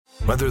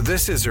Whether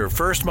this is her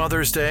first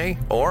Mother's Day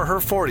or her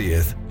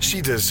 40th, she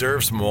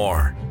deserves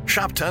more.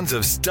 Shop tons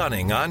of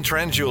stunning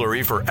on-trend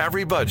jewelry for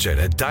every budget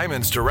at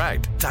Diamonds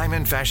Direct.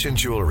 Diamond fashion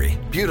jewelry,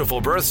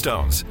 beautiful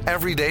birthstones,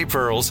 everyday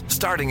pearls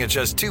starting at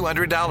just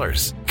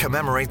 $200.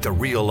 Commemorate the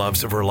real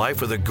loves of her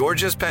life with a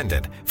gorgeous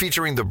pendant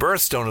featuring the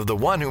birthstone of the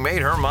one who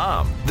made her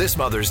mom. This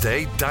Mother's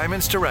Day,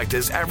 Diamonds Direct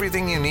is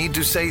everything you need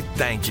to say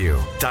thank you.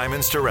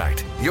 Diamonds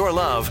Direct, your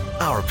love,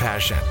 our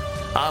passion.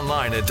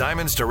 Online at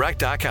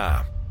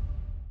diamondsdirect.com.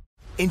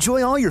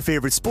 Enjoy all your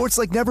favorite sports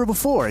like never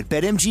before at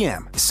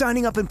BetMGM.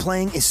 Signing up and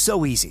playing is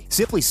so easy.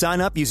 Simply sign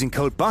up using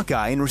code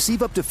Buckeye and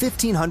receive up to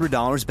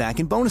 $1,500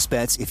 back in bonus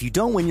bets if you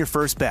don't win your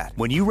first bet.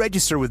 When you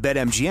register with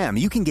BetMGM,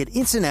 you can get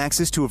instant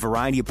access to a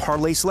variety of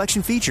parlay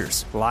selection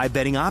features, live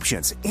betting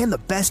options, and the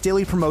best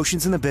daily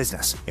promotions in the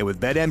business. And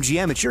with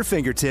BetMGM at your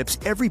fingertips,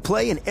 every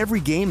play and every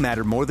game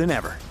matter more than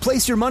ever.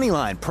 Place your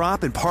moneyline,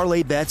 prop, and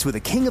parlay bets with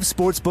the king of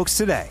sportsbooks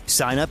today.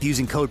 Sign up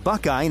using code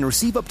Buckeye and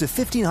receive up to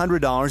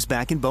 $1,500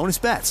 back in bonus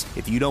bets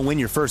if you don't win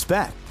your first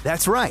bet.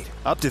 That's right,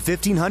 up to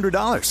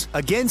 $1,500.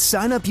 Again,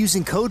 sign up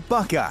using code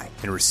Buckeye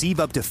and receive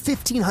up to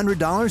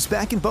 $1,500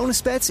 back in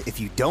bonus bets if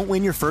you don't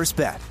win your first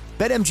bet.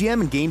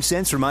 BetMGM and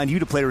GameSense remind you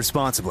to play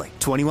responsibly.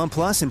 21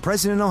 plus and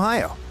present in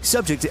Ohio.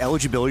 Subject to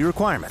eligibility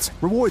requirements.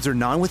 Rewards are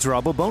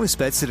non-withdrawable bonus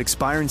bets that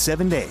expire in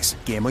 7 days.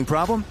 Gambling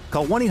problem?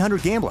 Call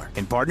 1-800-GAMBLER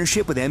in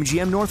partnership with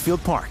MGM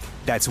Northfield Park.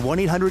 That's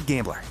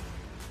 1-800-GAMBLER.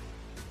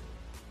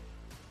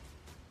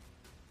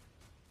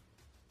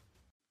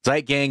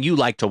 Zeit Gang, you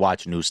like to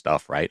watch new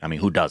stuff, right? I mean,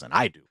 who doesn't?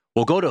 I do.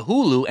 Well, go to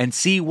Hulu and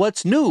see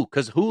what's new,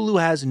 because Hulu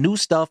has new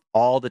stuff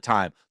all the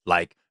time,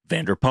 like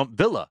Vanderpump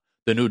Villa,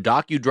 the new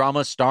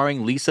docudrama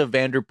starring Lisa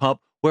Vanderpump,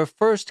 where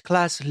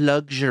first-class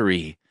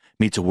luxury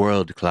meets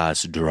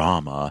world-class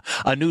drama.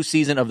 A new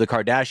season of The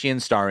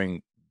Kardashians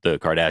starring the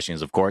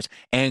Kardashians, of course,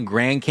 and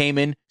Grand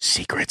Cayman,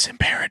 Secrets in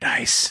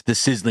Paradise, the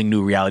sizzling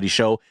new reality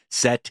show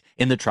set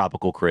in the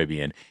tropical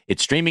Caribbean.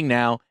 It's streaming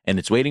now, and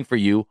it's waiting for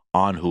you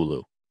on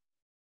Hulu.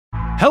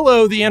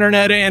 Hello, the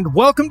internet, and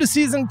welcome to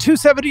season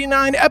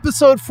 279,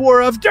 episode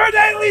 4 of Der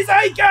Daily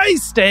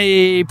Zeitgeist,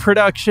 a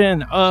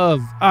production of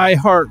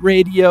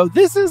iHeartRadio.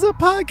 This is a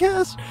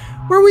podcast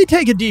where we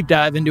take a deep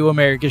dive into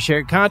America's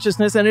shared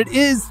consciousness, and it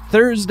is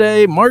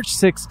Thursday, March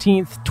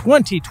 16th,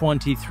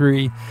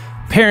 2023,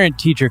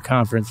 parent-teacher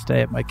conference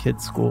day at my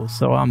kid's school.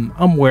 So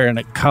I'm wearing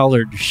a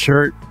collared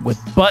shirt with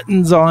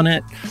buttons on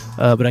it,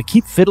 but I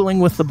keep fiddling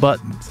with the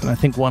buttons, and I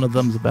think one of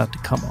them's about to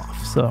come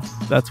off. So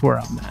that's where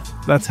I'm at.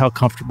 That's how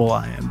comfortable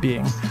I am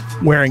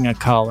wearing a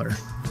collar.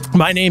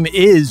 My name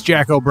is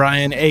Jack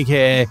O'Brien,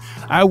 a.k.a.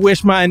 I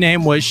wish my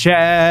name was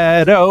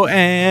Shadow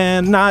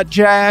and not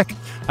Jack.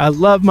 I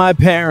love my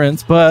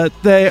parents, but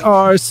they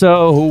are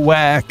so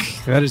whack.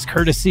 That is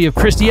courtesy of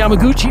Christy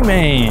Yamaguchi,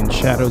 Maine,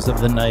 Shadows of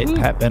the Night,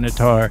 Pat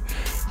Benatar,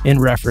 in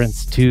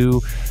reference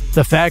to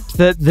the fact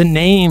that the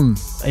name,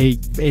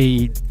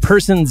 a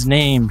person's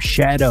name,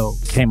 Shadow,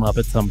 came up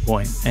at some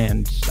point.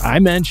 And I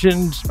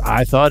mentioned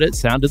I thought it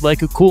sounded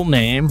like a cool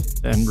name,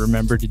 and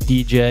remembered a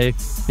DJ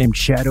named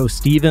Shadow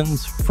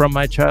Stevens from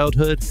my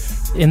childhood,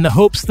 in the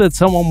hopes that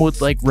someone would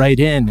write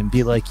in and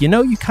be like,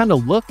 you kind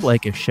of look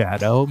like a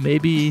shadow.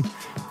 Maybe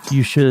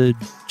you should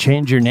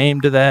change your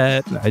name to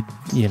that.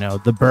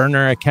 The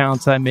burner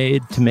accounts I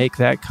made to make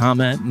that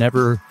comment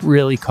never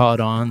really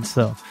caught on.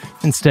 So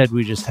instead,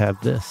 we just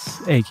have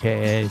this,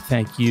 a.k.a.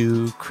 thank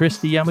you,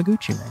 Christy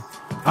Yamaguchi, man.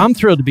 I'm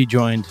thrilled to be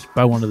joined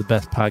by one of the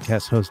best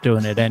podcast hosts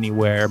doing it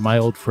anywhere, my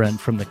old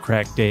friend from the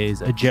crack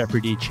days, a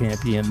Jeopardy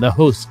champion, the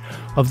host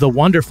of the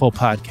wonderful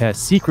podcast,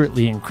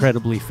 Secretly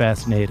Incredibly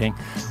Fascinating,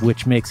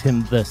 which makes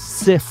him the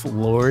Sith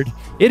Lord.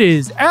 It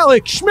is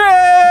Alex Schmidt!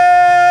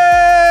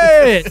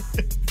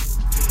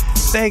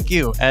 Thank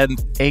you,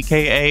 and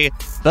a.k.a.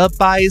 the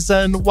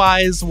Bison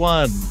Wise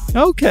One.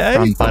 Okay.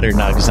 From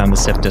Butternugs on the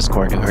Sif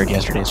Discord, who heard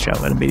yesterday's show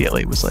and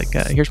immediately was like,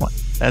 here's one.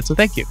 So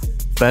thank you.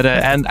 But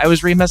and I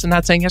was remiss in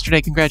not saying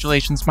yesterday,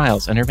 congratulations,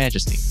 Miles and Her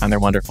Majesty, on their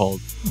wonderful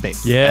baby.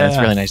 Yeah. And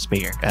it's really nice to be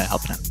here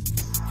helping out.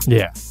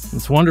 Yeah,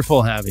 it's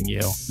wonderful having you.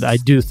 I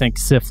do think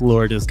Sith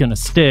Lord is going to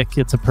stick.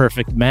 It's a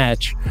perfect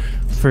match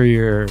for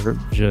your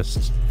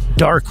just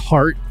dark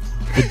heart,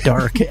 the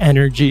dark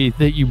energy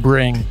that you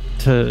bring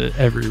to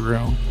every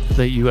room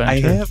that you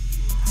enter.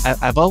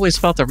 I've always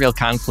felt a real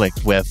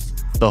conflict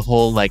with the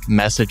whole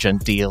message and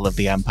deal of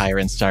the Empire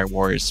in Star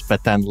Wars,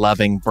 but then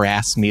loving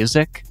brass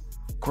music.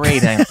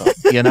 Great anthem,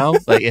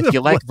 if you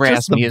like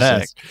brass music,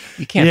 best.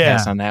 You can't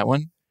pass on that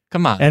one.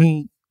 Come on.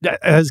 And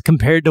as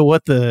compared to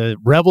what the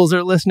rebels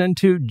are listening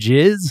to,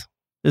 jizz.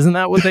 Isn't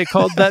that what they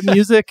called that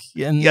music?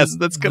 And yes,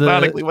 that's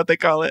canonically what they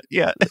call it.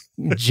 Yeah.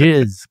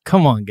 Jizz.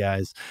 Come on,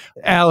 guys.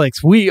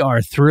 Alex, we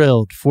are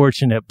thrilled,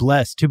 fortunate,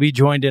 blessed to be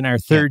joined in our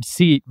third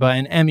seat by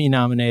an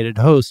Emmy-nominated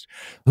host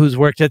who's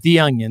worked at The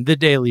Onion, The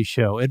Daily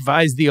Show,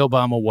 advised the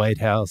Obama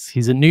White House.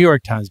 He's a New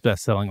York Times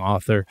bestselling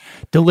author,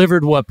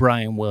 delivered what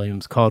Brian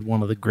Williams called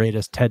one of the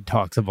greatest TED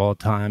Talks of all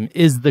time,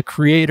 is the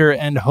creator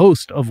and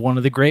host of one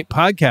of the great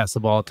podcasts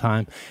of all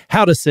time,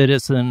 How to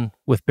Citizen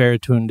with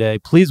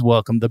Baratunde. Please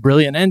welcome the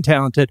brilliant and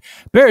talented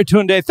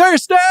Baratunde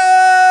Thurston!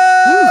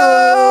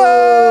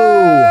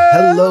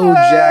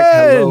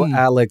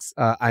 Alex,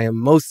 I am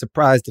most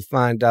surprised to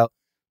find out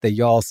that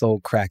y'all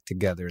sold crack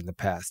together in the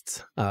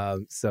past.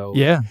 So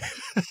Yeah.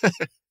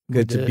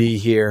 good to be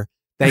here.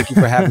 Thank you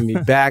for having me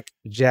back,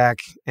 Jack,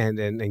 and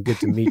good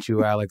to meet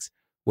you, Alex.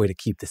 Way to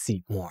keep the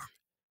seat warm.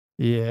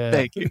 Yeah.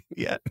 Thank you.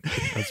 Yeah.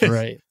 That's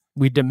right.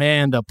 We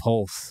demand a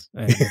pulse.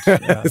 And,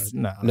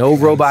 no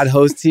robot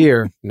host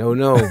here. No.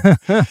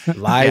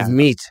 Live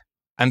meat.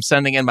 I'm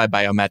sending in my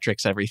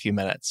biometrics every few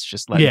minutes,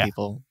 just letting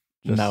people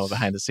know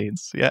behind the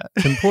scenes. Yeah.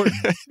 It's important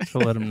to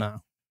let them know.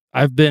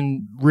 I've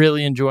been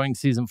really enjoying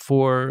season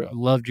 4. I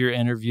loved your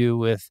interview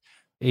with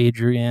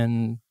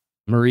Adrienne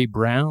Marie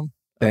Brown.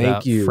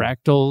 Thank you.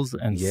 Fractals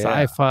and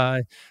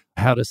sci-fi.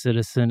 How to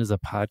Citizen is a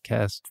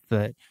podcast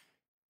that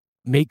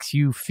makes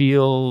you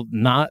feel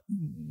not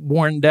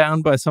worn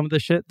down by some of the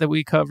shit that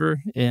we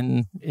cover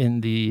in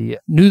the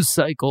news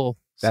cycle.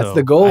 That's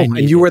the goal. And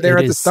you were there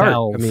at the start.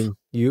 Salve. I mean,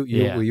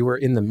 you were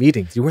in the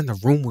meetings. You were in the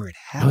room where it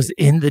happened. I was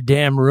in the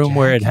damn room Jack,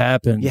 where it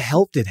happened. You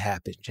helped it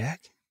happen,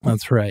 Jack.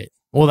 That's right.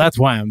 Well, that's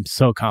why I'm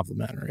so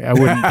complimentary. I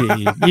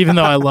wouldn't be, even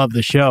though I love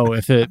the show,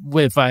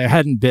 if I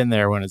hadn't been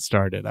there when it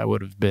started, I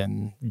would have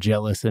been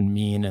jealous and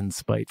mean and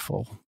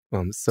spiteful.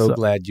 Well, I'm so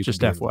glad you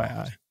just could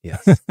FYI.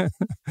 Yes.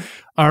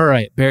 All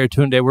right,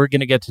 Baratunde, we're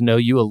going to get to know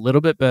you a little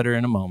bit better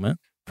in a moment.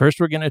 First,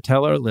 we're going to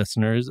tell our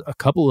listeners a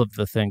couple of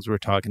the things we're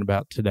talking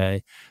about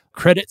today.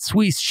 Credit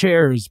Suisse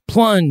shares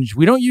plunge.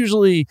 We don't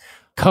usually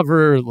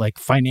cover like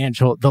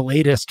the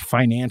latest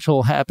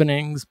financial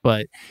happenings,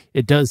 but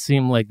it does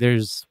seem like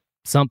there's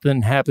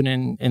something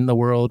happening in the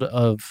world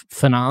of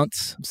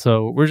finance.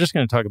 So we're just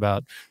going to talk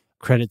about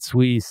Credit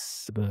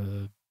Suisse,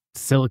 the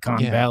Silicon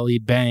Valley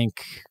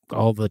Bank,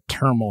 all the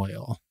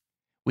turmoil.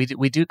 We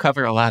do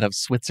cover a lot of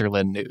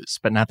Switzerland news,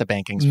 but not the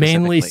banking specifically.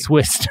 Mainly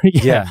Swiss.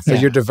 So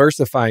you're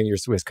diversifying your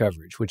Swiss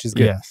coverage, which is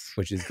good. Yes.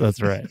 Which is good.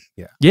 That's right.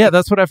 Yeah,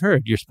 that's what I've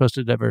heard. You're supposed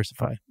to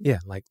diversify. Yeah,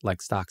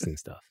 like stocks and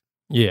stuff.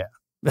 Yeah.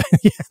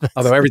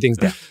 Although everything's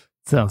down.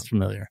 Sounds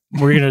familiar.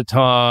 We're going to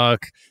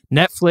talk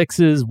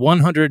Netflix's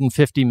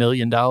 $150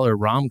 million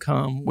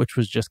Rom-Com, which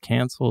was just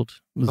canceled.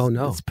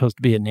 It's supposed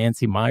to be a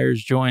Nancy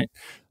Meyers joint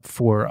with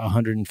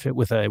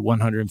a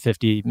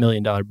 $150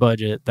 million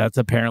budget.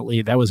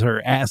 That was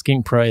her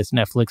asking price.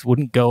 Netflix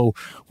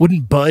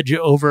wouldn't budge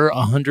over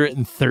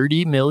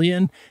 $130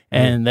 million.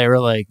 And they were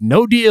like,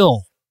 no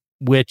deal.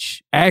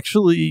 Which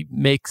actually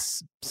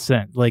makes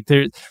sense. Like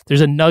there's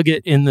a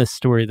nugget in this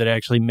story that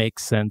actually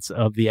makes sense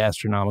of the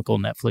astronomical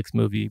Netflix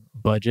movie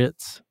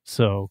budgets.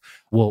 So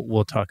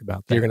we'll talk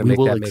about that. You're going to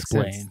make that make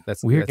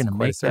sense. We're going to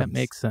make that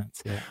make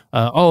sense. Yeah.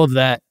 All of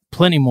that,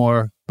 plenty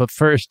more. But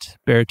first,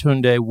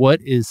 Baratunde,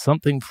 what is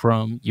something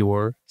from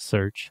your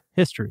search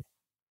history?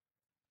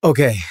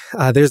 Okay,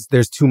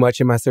 there's too much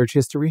in my search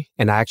history,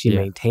 and I actually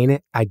maintain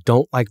it. I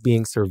don't like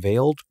being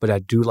surveilled, but I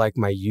do like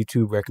my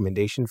YouTube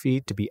recommendation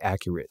feed to be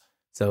accurate.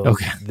 So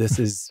this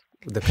is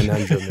the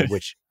conundrum in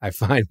which I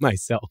find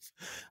myself.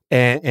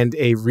 And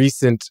a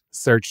recent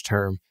search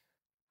term,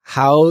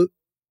 how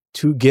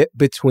to get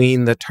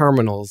between the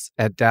terminals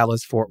at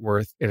Dallas-Fort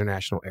Worth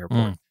International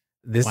Airport.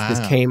 This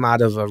came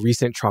out of a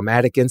recent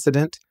traumatic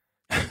incident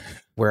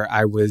where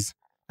I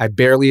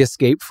barely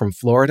escaped from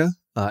Florida.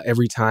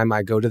 Every time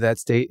I go to that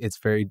state, it's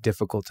very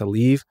difficult to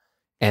leave.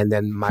 And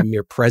then my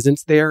mere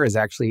presence there is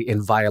actually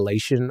in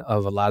violation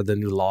of a lot of the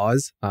new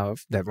laws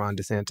that Ron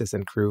DeSantis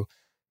and crew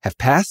have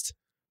passed.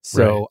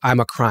 So I'm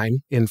a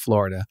crime in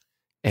Florida.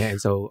 And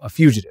so a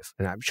fugitive.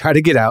 And I try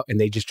to get out and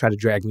they just try to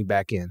drag me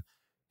back in.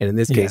 And in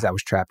this case, I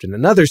was trapped in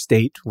another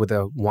state with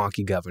a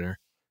wonky governor,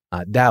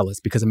 Dallas,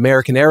 because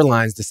American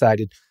Airlines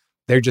decided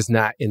they're just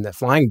not in the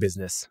flying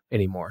business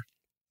anymore.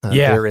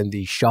 They're in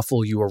the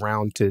shuffle you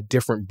around to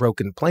different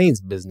broken planes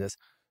business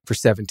for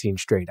 17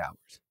 straight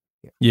hours.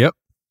 Yep.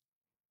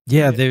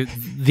 Yeah,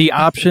 the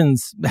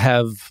options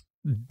have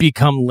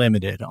become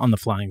limited on the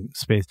flying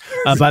space.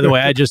 By the way,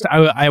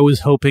 I was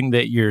hoping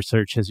that your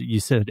search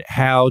you said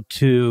how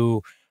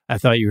to, I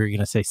thought you were going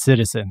to say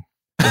citizen.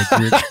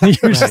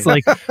 Like you're just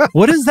like,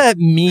 what does that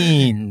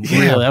mean?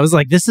 Really? I was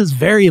like, this is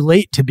very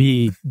late to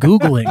be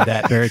Googling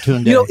that,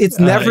 Baratunde. It's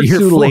never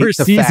too late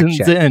to fact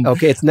check.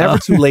 Okay, it's never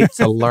too late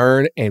to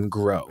learn and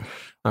grow.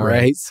 All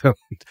right? So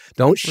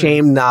don't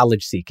shame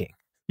knowledge seeking.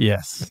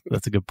 Yes,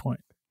 that's a good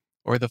point.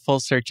 Or the full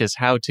search is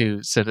how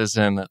to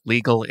citizen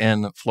legal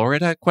in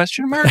Florida? ?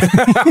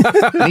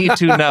 Need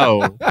to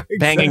know.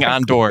 Banging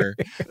on door.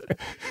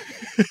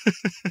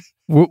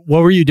 What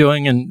were you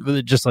doing in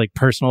just like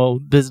personal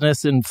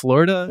business in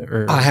Florida?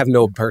 Or? I have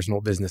no personal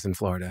business in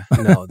Florida.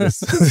 No,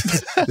 this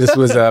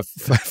was a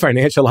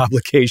financial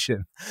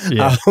obligation.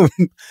 Yeah.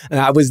 And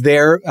I was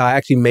there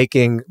actually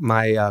making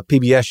my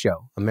PBS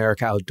show,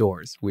 America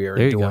Outdoors. We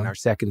are doing our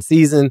second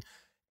season,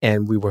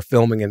 and we were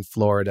filming in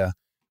Florida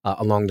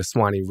along the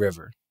Swanee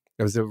River.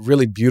 It was a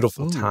really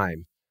beautiful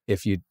time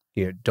if you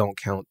don't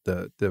count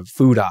the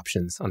food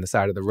options on the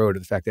side of the road or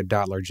the fact that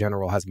Dollar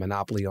General has a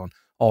monopoly on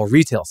all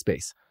retail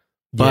space.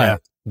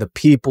 But the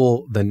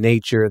people, the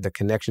nature, the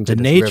connection to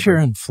the this nature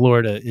river in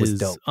Florida is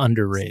dope.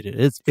 Underrated.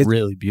 It's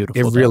really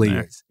beautiful. It really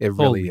is. It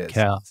really is.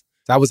 Cow.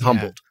 So I was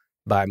humbled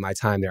by my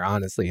time there,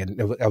 honestly.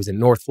 And I was in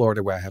North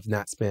Florida, where I have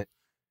not spent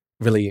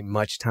really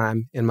much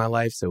time in my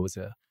life. So it was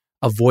a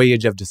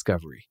voyage of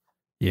discovery.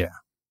 Yeah.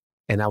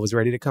 And I was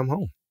ready to come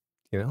home,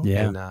 you know?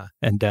 Yeah.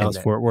 And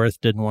Dallas-Fort Worth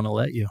didn't want to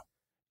let you.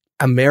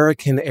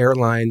 American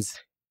Airlines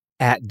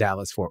at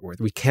Dallas-Fort Worth.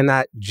 We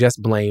cannot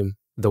just blame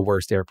the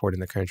worst airport in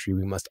the country.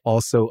 We must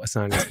also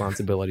assign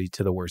responsibility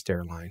to the worst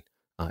airline.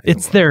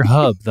 It's their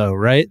hub, though,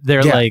 right?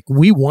 They're like,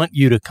 we want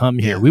you to come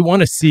here. We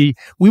want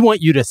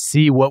you to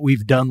see what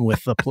we've done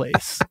with the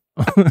place.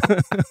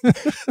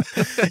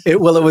 It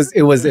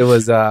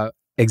was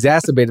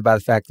exacerbated by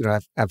the fact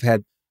that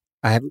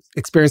I have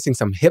experiencing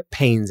some hip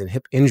pains and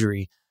hip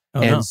injury,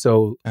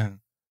 so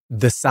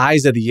the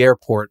size of the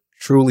airport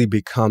truly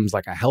becomes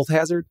like a health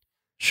hazard.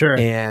 Sure,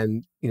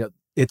 and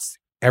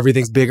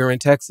everything's bigger in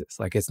Texas.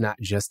 Like, it's not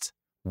just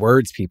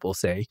words people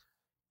say.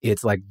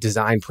 It's like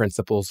design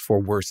principles for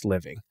worse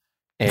living.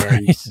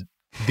 And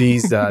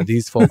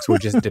these folks were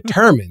just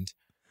determined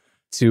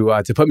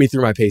to put me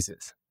through my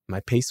paces.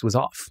 My pace was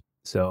off.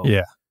 So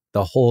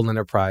the whole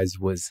enterprise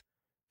was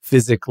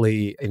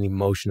physically and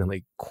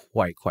emotionally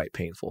quite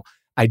painful.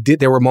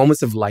 There were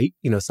moments of light.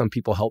 Some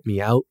people helped me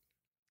out.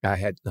 I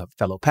had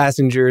fellow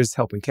passengers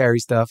helping carry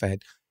stuff. I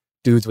had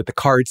dudes with the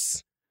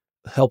carts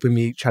helping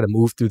me try to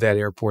move through that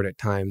airport at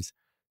times.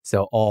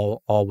 So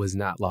all was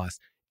not lost.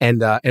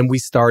 And we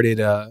started,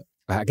 I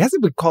guess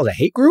it would call it a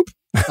hate group.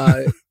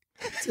 It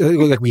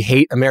was like we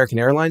hate American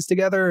Airlines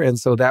together. And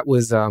so that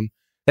was, that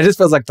just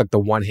feels like the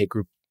one hate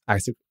group I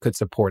could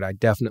support. I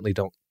definitely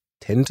don't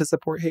tend to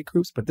support hate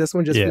groups, but this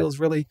one just feels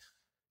really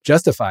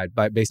justified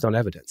based on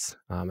evidence.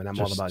 And I'm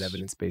all about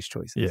evidence-based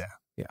choices.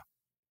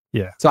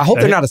 Yeah. So I hope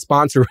they're not a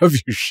sponsor of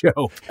your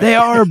show. They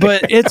are,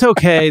 but it's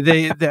okay.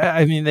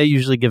 They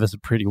usually give us a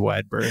pretty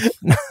wide berth.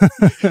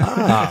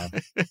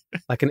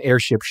 Like an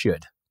airship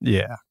should.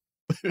 Yeah.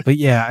 But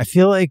yeah, I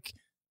feel like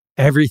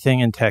everything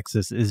in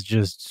Texas is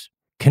just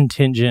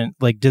contingent,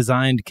 like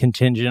designed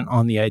contingent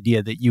on the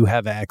idea that you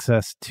have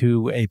access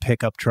to a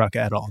pickup truck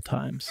at all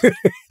times.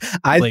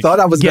 I thought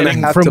I was going to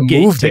have to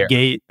move there.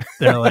 Gate.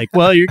 They're like,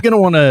 well, you're going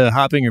to want to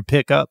hop in your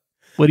pickup.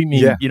 What do you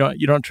mean? Yeah.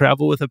 You don't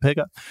travel with a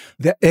pickup?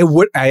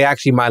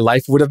 My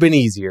life would have been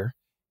easier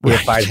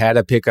if I'd had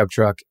a pickup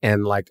truck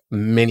and like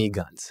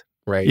miniguns,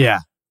 right? Yeah,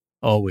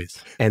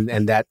 always.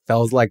 And that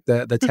felt like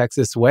the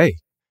Texas way.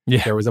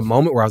 Yeah. There was a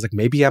moment where I was like,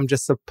 maybe I'm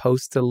just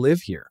supposed to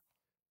live here.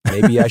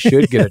 Maybe I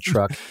should get a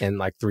truck and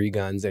like 3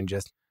 guns and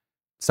just,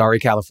 sorry,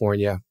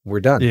 California, we're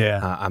done.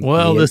 Yeah.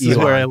 This is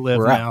where I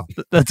live now.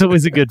 That's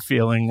always a good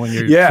feeling when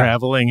you're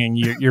traveling and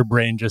your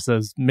brain just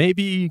says,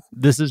 maybe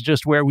this is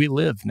just where we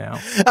live now.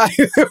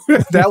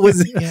 That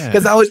was,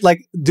 because I was like,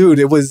 dude,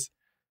 it was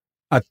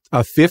a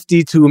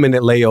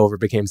 52-minute layover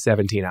became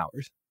 17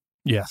 hours.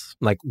 Yes.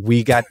 Like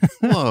we got,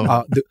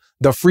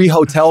 the free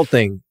hotel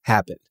thing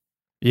happened.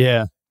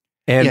 Yeah.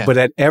 But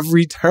at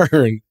every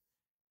turn,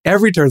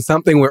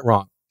 something went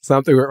wrong.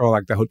 Like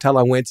the hotel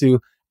I went to,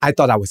 I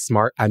thought I was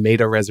smart. I made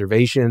a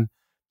reservation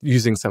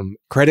using some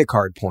credit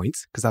card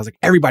points because I was like,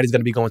 everybody's going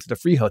to be going to the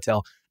free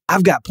hotel.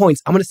 I've got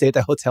points. I'm going to stay at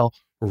that hotel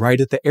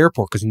right at the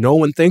airport because no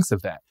one thinks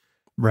of that.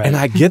 Right. And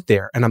I get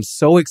there and I'm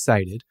so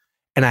excited.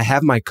 And I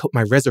have my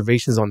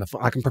reservations on the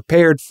phone. Like I'm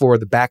prepared for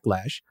the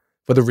backlash,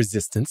 for the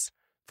resistance,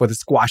 for the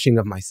squashing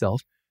of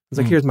myself. I was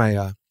like, here's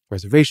my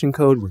reservation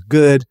code. We're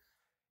good.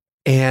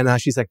 And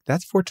she's like,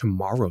 that's for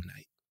tomorrow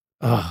night.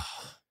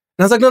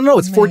 And I was like, no,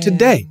 it's for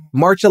today,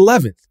 March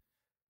 11th.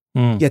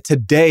 Yeah,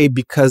 today,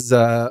 because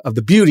of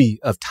the beauty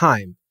of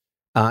time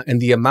and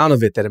the amount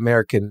of it that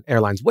American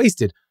Airlines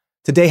wasted,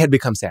 today had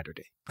become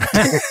Saturday.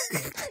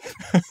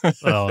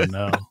 Oh,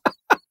 no.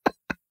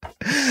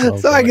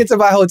 I get to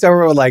my hotel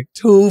room at like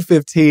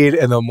 2:15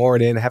 in the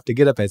morning. I have to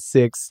get up at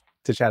 6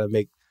 to try to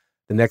make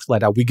the next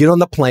flight out. We get on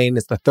the plane.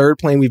 It's the 3rd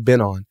plane we've been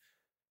on.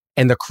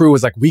 And the crew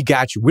was like, we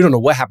got you. We don't know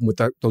what happened with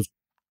those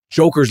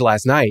jokers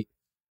last night.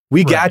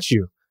 We got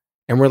you.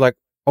 And we're like,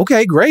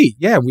 okay, great.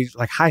 Yeah. We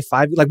like high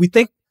five. Like we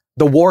think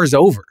the war is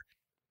over.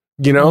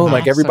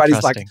 Like everybody's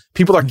so like,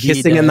 people are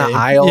kissing in the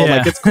aisle. Yeah.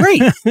 Like it's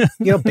great.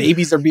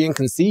 Babies are being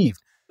conceived.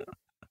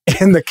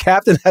 And the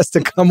captain has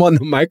to come on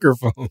the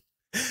microphone.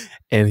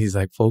 And he's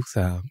like, folks,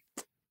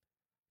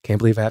 can't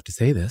believe I have to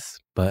say this,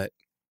 but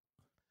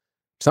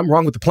something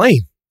wrong with the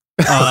plane.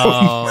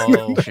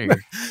 Oh, sure.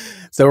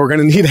 So we're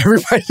going to need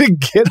everybody to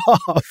get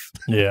off.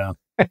 Yeah.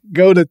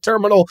 Go to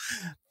terminal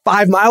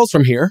 5 miles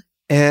from here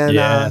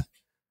and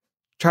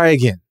try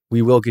again.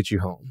 We will get you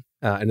home.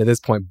 And at this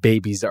point,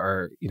 babies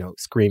are,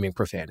 screaming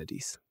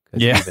profanities.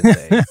 Yeah.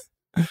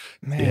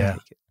 Man.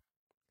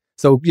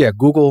 So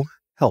Google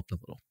helped a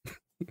little.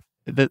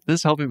 This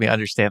is helping me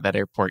understand that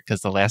airport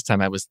because the last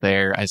time I was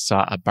there, I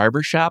saw a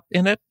barber shop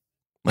in it.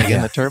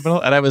 In the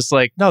terminal. And I was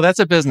like, no, that's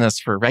a business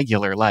for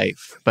regular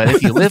life. But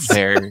if you live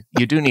there,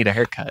 you do need a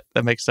haircut.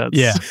 That makes sense.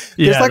 Yeah.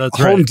 There's like that's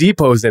Home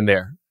Depots in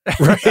there.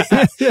 Right.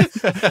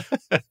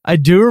 I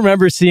do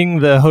remember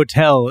seeing the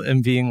hotel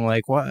and being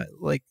like, what?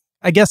 Like,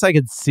 I guess I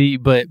could see,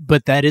 but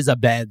that is a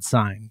bad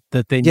sign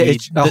that they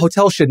need. A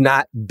hotel should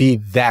not be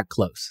that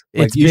close.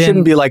 Like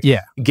shouldn't be like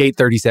Gate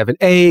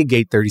 37A,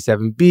 Gate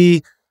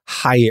 37B,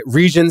 Hyatt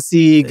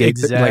Regency.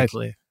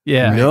 Exactly.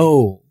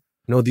 No,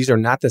 these are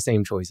not the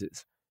same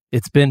choices.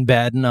 It's been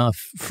bad enough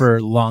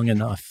for long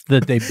enough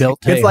that they built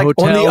it's a like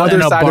hotel on the other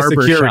and a side of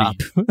barber security. shop.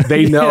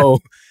 They know,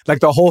 like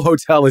the whole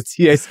hotel is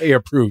TSA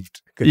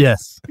approved.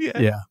 Yes.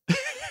 Yeah.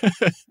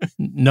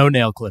 No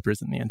nail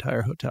clippers in the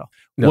entire hotel.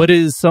 No. What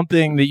is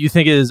something that you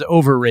think is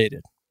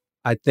overrated?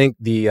 I think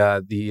the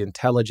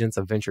intelligence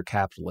of venture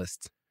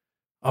capitalists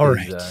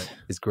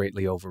is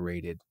greatly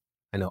overrated.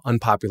 I know,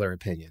 unpopular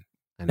opinion.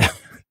 I know.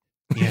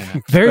 Yeah.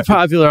 Very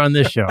popular on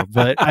this show,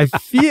 but I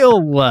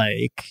feel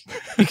like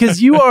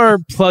because you are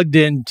plugged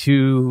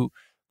into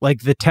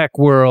like the tech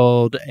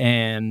world,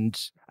 and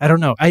I don't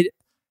know,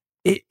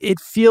 it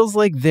feels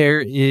like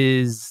there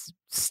is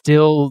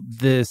still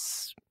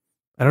this,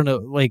 I don't know,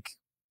 like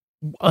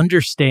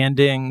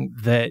understanding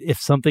that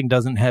if something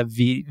doesn't have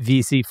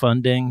VC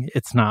funding,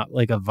 it's not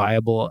like a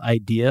viable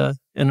idea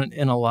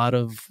in a lot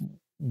of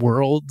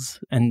worlds,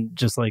 and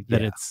just like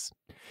that it's.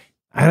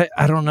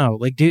 I don't know.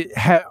 Like,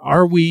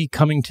 are we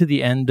coming to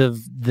the end of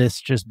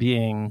this just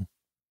being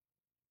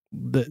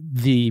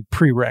the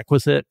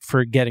prerequisite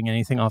for getting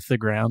anything off the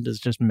ground is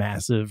just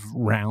massive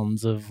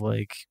rounds of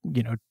like,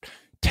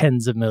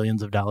 tens of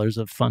millions of dollars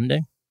of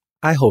funding?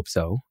 I hope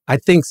so. I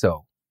think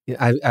so.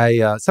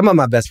 I some of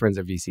my best friends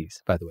are VCs,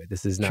 by the way.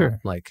 This is not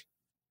like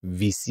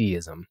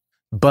VCism,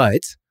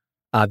 but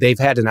they've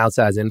had an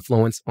outsized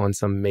influence on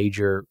some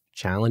major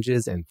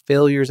challenges and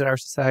failures in our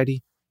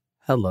society.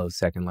 Hello,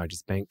 second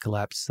largest bank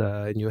collapse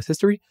in U.S.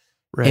 history.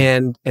 Right.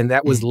 And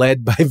that was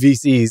led by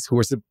VCs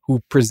who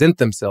present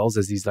themselves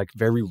as these like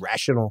very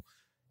rational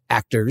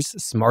actors,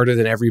 smarter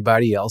than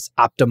everybody else,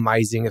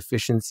 optimizing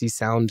efficiency,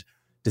 sound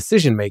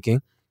decision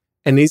making.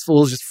 And these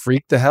fools just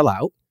freaked the hell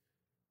out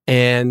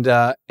and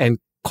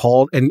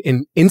called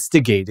and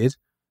instigated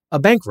a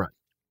bank run.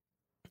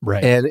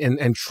 Right.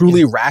 And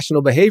truly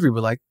rational behavior,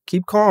 but like,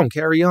 keep calm,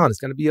 carry on. It's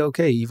going to be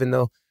okay. Even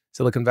though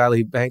Silicon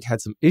Valley Bank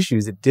had some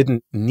issues, it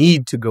didn't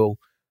need to go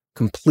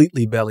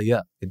completely belly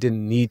up. It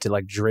didn't need to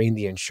like drain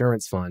the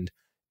insurance fund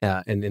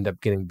and end up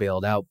getting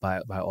bailed out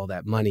by all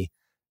that money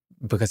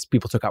because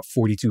people took out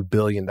 $42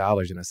 billion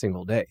in a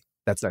single day.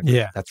 That's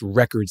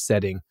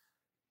record-setting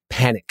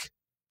panic.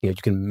 You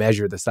can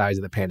measure the size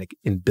of the panic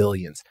in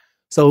billions.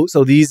 So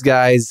these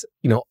guys,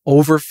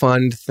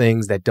 overfund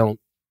things that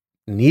don't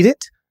need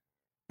it.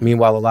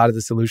 Meanwhile, a lot of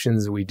the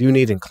solutions we do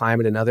need in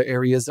climate and other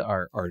areas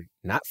are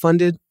not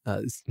funded.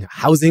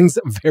 Housing's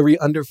very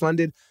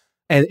underfunded.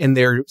 And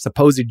their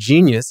supposed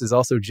genius is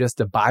also just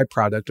a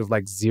byproduct of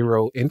like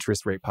zero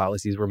interest rate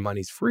policies where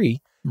money's free.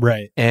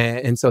 Right.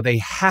 And so they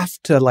have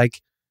to like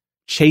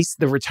chase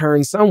the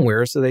return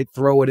somewhere. So they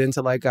throw it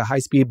into like a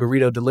high-speed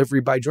burrito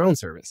delivery by drone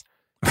service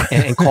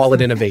and call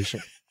it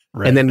innovation.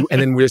 Right. And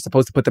then we're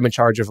supposed to put them in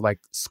charge of like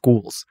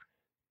schools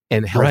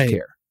and healthcare.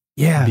 Right.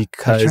 Yeah,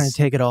 because they're trying to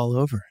take it all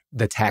over.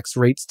 The tax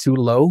rate's too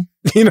low.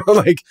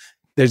 Like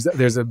there's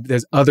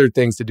other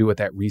things to do with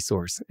that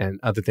resource and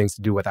other things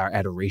to do with our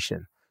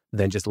adoration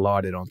than just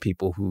laud it on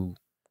people who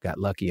got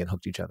lucky and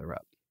hooked each other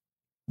up.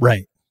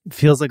 Right.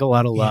 Feels like a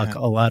lot of luck,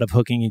 a lot of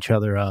hooking each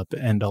other up,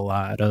 and a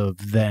lot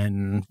of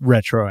then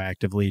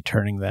retroactively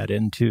turning that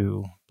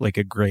into like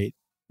a great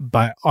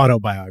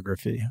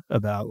autobiography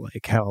about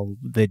like how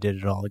they did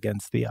it all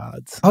against the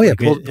odds. Oh yeah,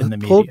 like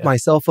pulled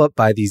myself up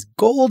by these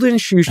golden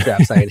shoe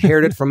straps I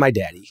inherited from my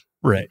daddy.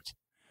 Right.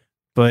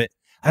 But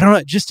I don't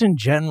know, just in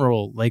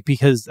general, like,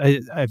 because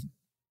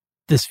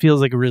this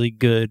feels like a really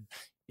good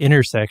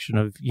intersection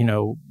of,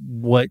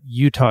 what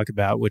you talk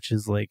about, which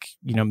is like,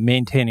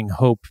 maintaining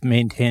hope,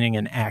 maintaining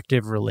an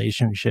active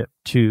relationship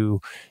to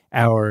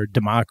our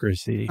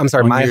democity. I'm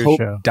sorry, my hope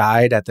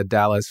died at the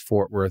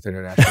Dallas-Fort Worth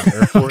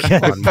International Airport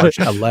on March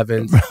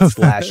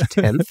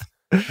 11th/10th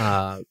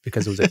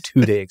because it was a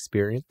 2-day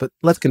experience. But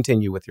let's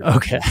continue with your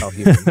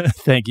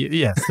Thank you.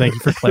 Yes, thank you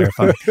for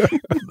clarifying.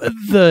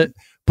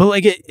 But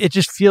like it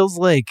just feels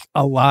like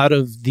a lot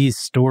of these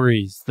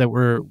stories that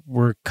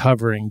we're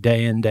covering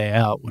day in, day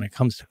out when it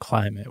comes to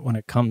climate, when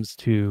it comes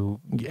to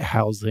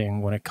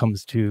housing, when it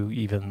comes to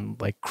even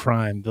like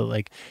crime, that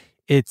like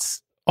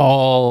it's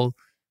all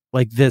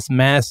like this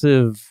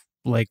massive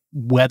like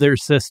weather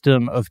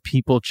system of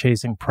people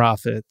chasing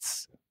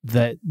profits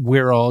that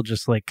we're all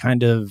just like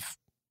kind of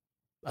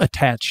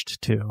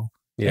attached to.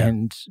 Yeah.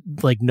 And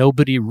like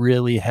nobody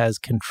really has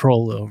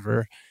control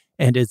over.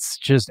 And it's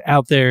just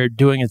out there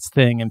doing its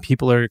thing, and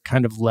people are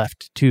kind of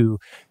left to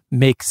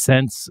make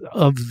sense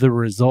of the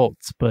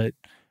results. But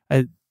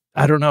I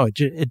don't know.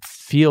 It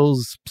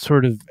feels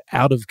sort of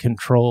out of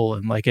control,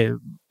 and like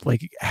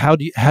how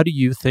do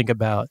you think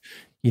about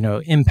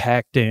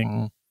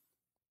impacting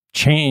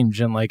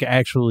change and like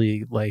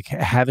actually like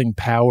having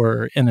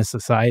power in a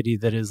society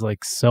that is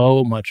like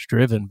so much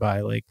driven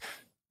by like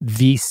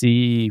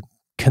VC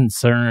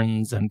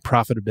concerns and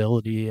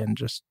profitability and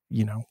just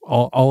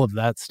all of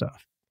that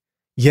stuff?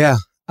 Yeah.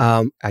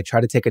 I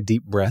try to take a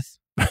deep breath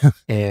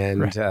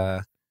and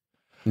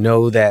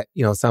know that,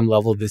 some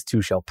level this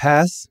too shall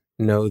pass,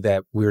 know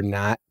that we're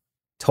not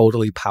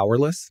totally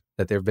powerless,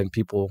 that there have been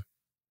people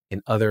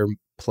in other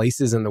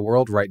places in the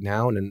world right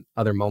now and in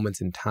other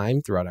moments in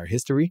time throughout our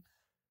history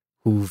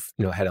who've,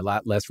 had a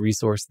lot less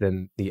resource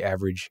than the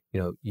average,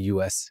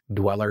 U.S.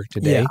 dweller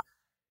today,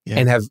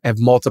 and have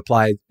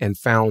multiplied and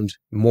found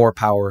more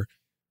power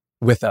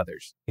with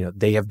others.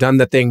 They have done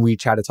the thing we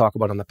try to talk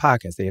about on the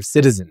podcast. They have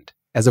citizened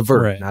as a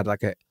verb, not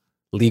like a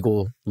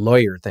legal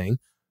lawyer thing,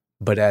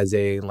 but as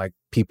a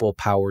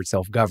people-powered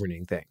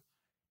self-governing thing.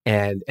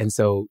 And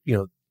so,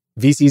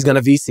 VC is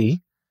going to VC,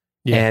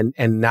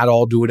 and not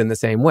all do it in the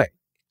same way.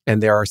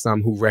 And there are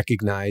some who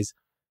recognize,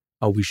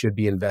 we should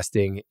be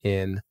investing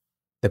in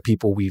the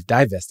people we've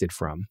divested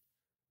from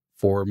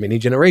for many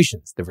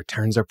generations. The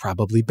returns are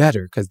probably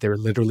better because they're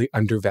literally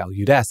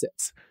undervalued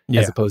assets,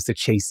 as opposed to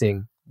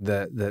chasing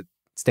the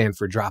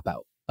Stanford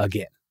dropout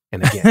again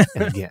and again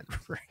and again.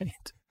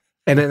 Right.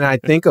 And then I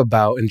think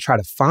about and try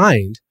to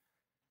find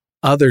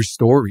other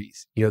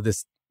stories.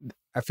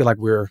 I feel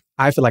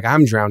like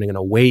I'm drowning in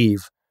a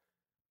wave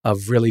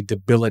of really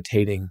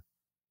debilitating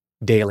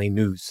daily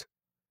news.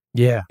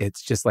 Yeah.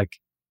 It's just like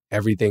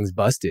everything's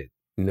busted.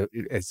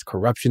 It's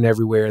corruption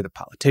everywhere. The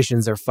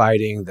politicians are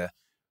fighting.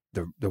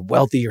 The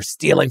wealthy are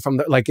stealing from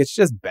it's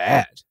just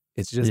bad.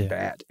 It's just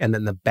bad. And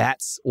then the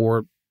bats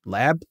or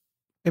lab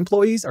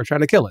employees are trying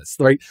to kill us,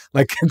 right?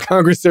 Like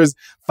Congress is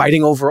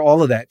fighting over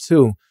all of that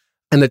too.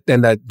 And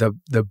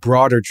the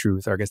broader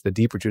truth, or I guess the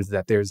deeper truth, is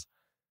that there's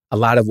a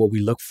lot of what we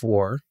look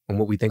for and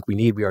what we think we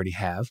need, we already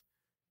have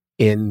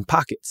in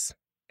pockets.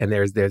 And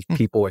there's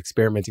people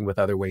experimenting with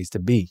other ways to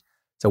be.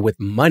 So with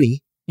money,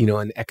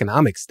 and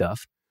economic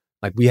stuff,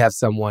 like we have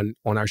someone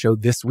on our show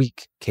this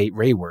week, Kate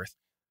Rayworth,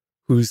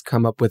 who's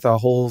come up with a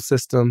whole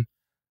system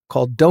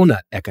called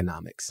donut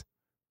economics,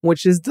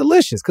 which is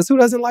delicious because who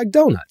doesn't like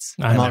donuts?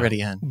 I'm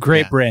already in.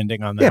 Great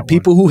branding on that. Yeah,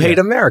 people who hate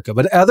America,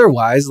 but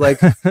otherwise,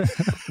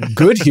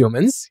 good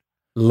humans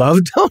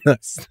love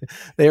donuts.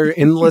 They're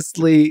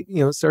endlessly,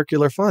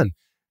 circular fun.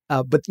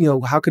 But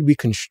how could we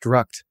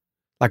construct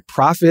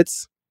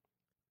profits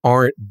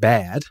aren't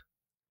bad.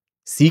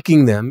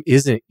 Seeking them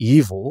isn't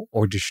evil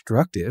or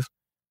destructive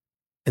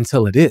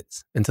until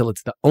it's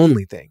the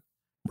only thing.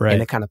 Right.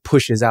 And it kind of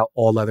pushes out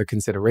all other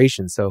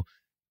considerations. So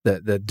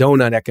the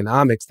donut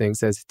economics thing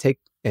says, take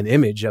an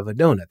image of a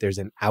donut. There's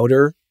an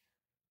outer,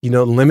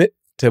 limit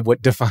to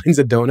what defines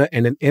a donut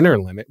and an inner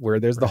limit where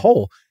there's the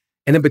hole.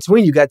 And in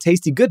between, you got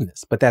tasty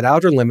goodness. But that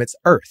outer limit's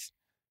Earth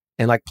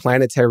and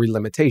planetary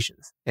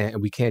limitations.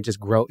 And we can't just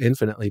grow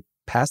infinitely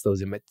past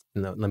those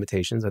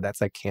limitations, or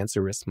that's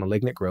cancerous,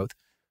 malignant growth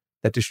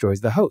that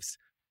destroys the host.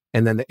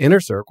 And then the inner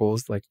circle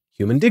is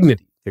human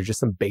dignity. There's just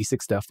some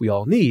basic stuff we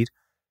all need.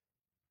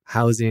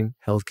 Housing,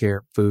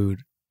 healthcare,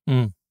 food,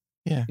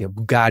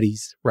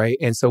 Bugattis, right?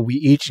 And so we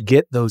each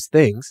get those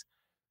things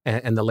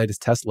and the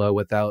latest Tesla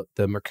without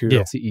the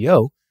mercurial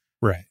CEO.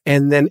 Right.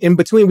 And then in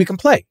between, we can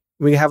play.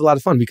 We can have a lot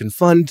of fun. We can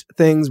fund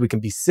things. We can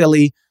be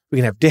silly. We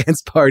can have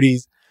dance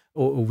parties.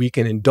 Or we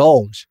can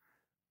indulge,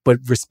 but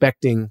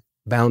respecting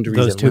boundaries.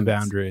 Those and two limits.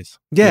 boundaries.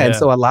 Yeah. And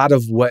so a lot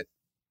of what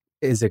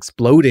is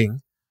exploding,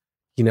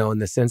 in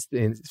the sense,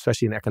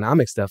 especially in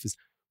economic stuff, is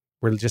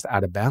we're just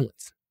out of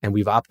balance. And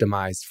we've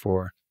optimized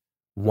for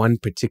one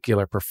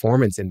particular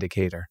performance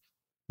indicator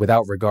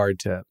without regard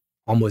to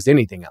almost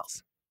anything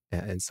else.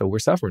 And so we're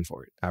suffering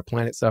for it. Our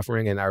planet's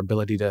suffering, and our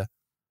ability to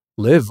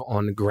live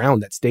on the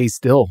ground that stays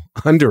still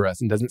under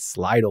us and doesn't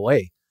slide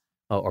away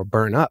or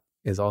burn up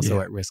is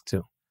also at risk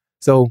too.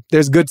 So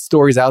there's good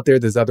stories out there.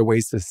 There's other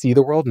ways to see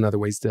the world and other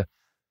ways to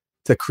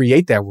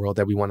create that world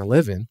that we want to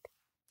live in.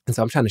 And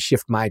so I'm trying to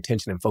shift my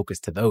attention and focus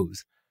to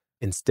those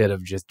instead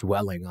of just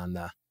dwelling on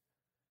the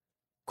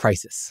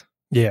crisis.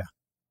 Yeah.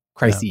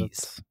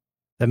 Crises.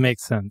 That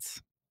makes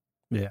sense.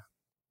 Yeah.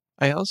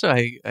 I also,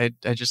 I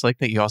just like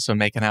that you also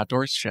make an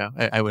outdoors show.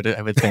 I would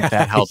think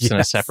that helps in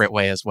a separate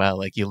way as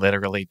well. You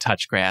literally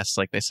touch grass,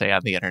 like they say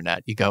on the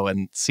internet. You go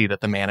and see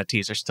that the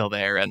manatees are still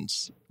there, and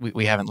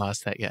we haven't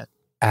lost that yet.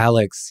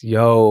 Alex,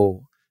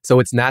 yo. So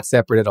it's not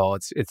separate at all.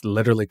 It's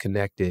literally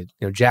connected.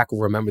 Jack will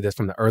remember this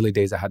from the early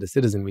days of How to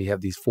Citizen. We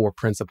have these 4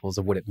 principles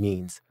of what it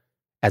means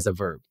as a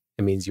verb.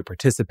 It means you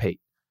participate.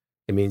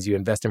 It means you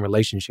invest in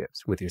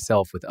relationships with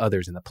yourself, with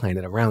others, and the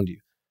planet around you.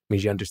 It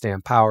means you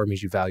understand power. It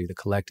means you value the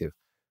collective.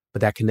 But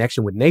that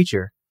connection with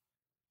nature,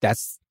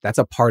 that's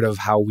a part of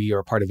how we are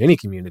a part of any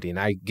community. And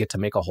I get to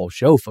make a whole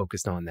show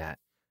focused on that,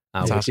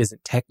 which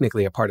isn't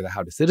technically a part of the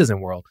How to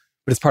Citizen world,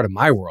 but it's part of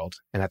my world.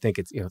 And I think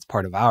it's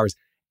part of ours.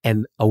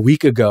 And a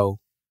week ago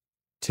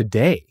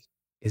today,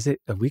 is it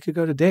a week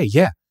ago today?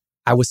 Yeah.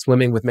 I was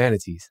swimming with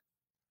manatees.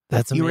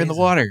 That's amazing. You were in the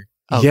water.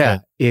 Oh,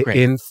 yeah.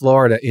 In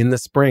Florida, in the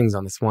springs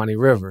on the Swanee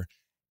River.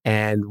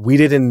 And we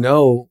didn't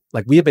know,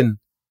 we had been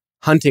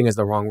hunting is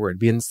the wrong word,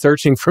 been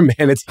searching for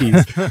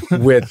manatees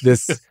with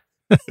this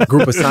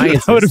group of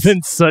scientists. That would have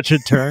been such a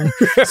turn.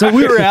 So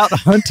we were out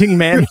hunting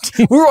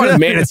manatees. We were on a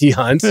manatee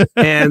hunt,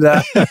 and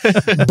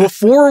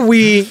before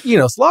we,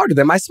 slaughtered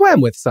them, I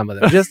swam with some of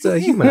them just to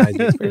humanize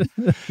it.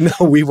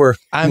 No, we were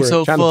I'm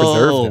so trying full. to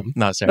preserve them.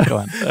 No, sorry, go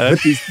on.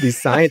 But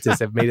these scientists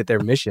have made it their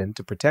mission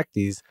to protect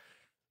these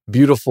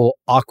beautiful,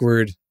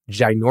 awkward,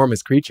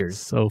 ginormous creatures.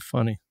 So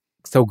funny.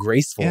 So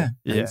graceful. Yeah.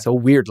 And so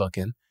weird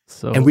looking.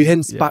 So, and we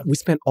didn't spot, we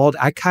spent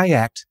I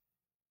kayaked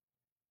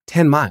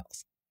 10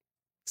 miles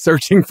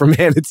searching for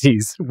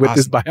manatees with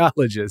this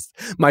biologist.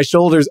 My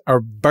shoulders are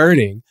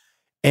burning.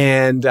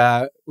 And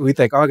we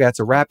think, oh, that's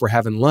a wrap. We're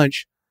having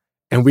lunch.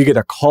 And we get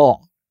a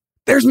call.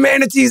 There's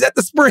manatees at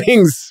the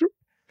springs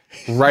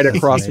right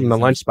across from the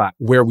lunch spot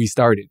where we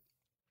started.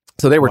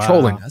 So they were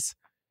trolling us.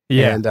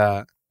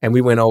 Yeah. And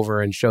we went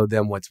over and showed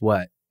them what's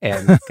what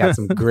and got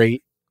some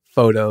great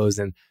photos.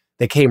 And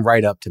they came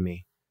right up to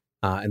me.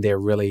 And they're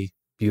really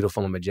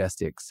beautiful and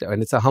majestic. So,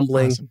 and it's a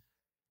humbling,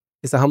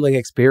 it's a humbling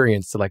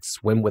experience to like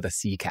swim with a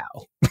sea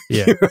cow.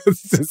 Yeah.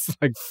 It's just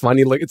like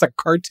funny. Like it's a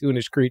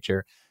cartoonish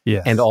creature.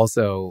 Yeah. And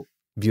also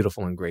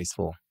beautiful and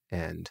graceful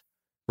and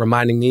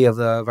reminding me of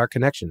our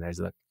connection. There's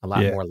a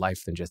lot more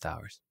life than just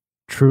ours.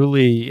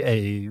 Truly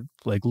a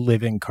like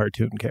living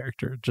cartoon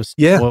character. Just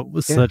what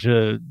was such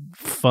a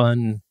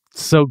fun,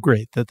 so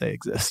great that they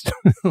exist.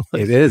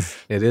 It is.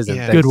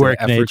 And good work,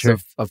 nature.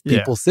 Of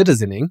people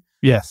citizening.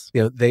 Yes.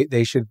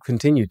 They should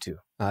continue to.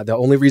 The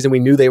only reason we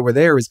knew they were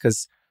there is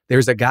because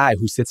there's a guy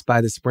who sits by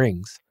the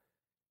springs.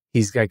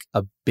 He's like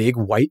a big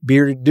white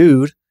bearded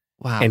dude.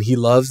 Wow. And he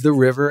loves the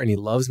river and he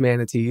loves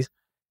manatees.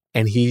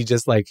 And he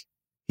just like,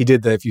 he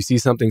did the, if you see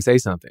something, say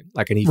something.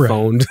 Like, and he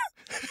phoned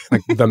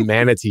like the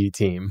manatee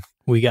team.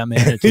 We got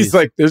manatees. He's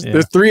like, there's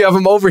 3 of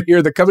them over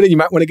here. They're coming in. You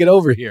might want to get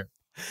over here.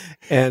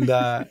 And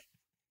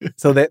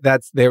so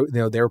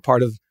they're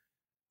part of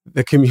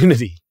the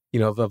community,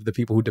 of the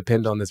people who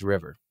depend on this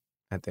river.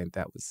 I think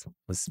that was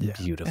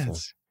beautiful.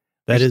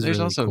 There's really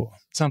also cool.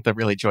 something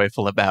really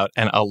joyful about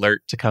an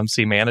alert to come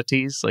see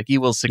manatees. Like you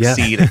will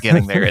succeed at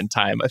getting there in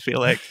time. I feel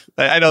like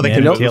I know they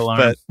can move,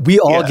 but we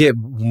all get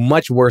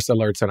much worse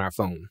alerts on our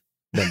phone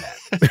than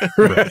that.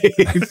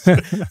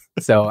 Right?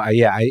 So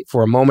I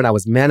for a moment I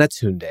was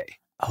Manatunde.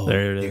 Oh,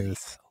 there it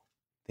is.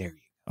 There you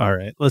go. All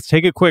right, let's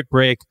take a quick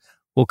break.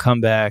 We'll come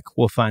back.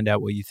 We'll find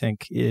out what you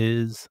think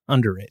is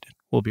underrated.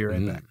 We'll be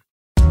right back.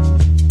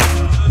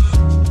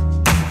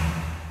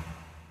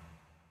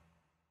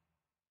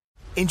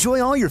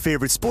 Enjoy all your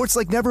favorite sports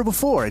like never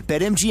before at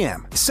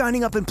BetMGM.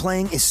 Signing up and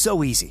playing is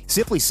so easy.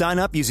 Simply sign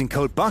up using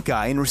code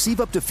Buckeye and receive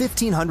up to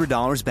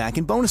 $1,500 back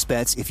in bonus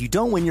bets if you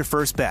don't win your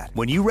first bet.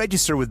 When you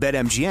register with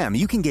BetMGM,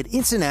 you can get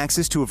instant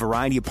access to a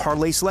variety of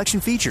parlay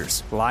selection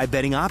features, live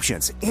betting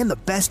options, and the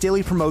best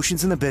daily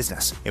promotions in the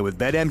business. And with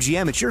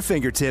BetMGM at your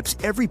fingertips,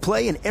 every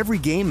play and every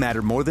game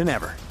matter more than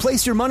ever.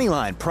 Place your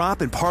moneyline,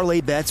 prop, and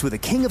parlay bets with the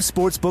king of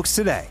sportsbooks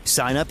today.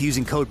 Sign up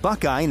using code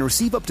Buckeye and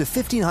receive up to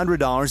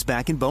 $1,500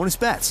 back in bonus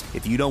bets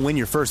if you don't win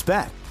your first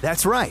bet.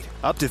 That's right,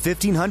 up to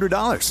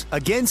 $1,500.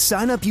 Again,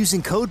 sign up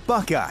using code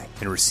Buckeye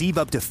and receive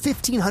up to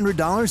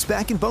 $1,500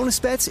 back in bonus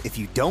bets if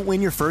you don't win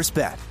your first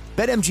bet.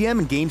 BetMGM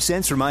and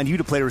GameSense remind you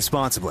to play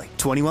responsibly.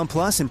 21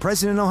 plus and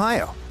present in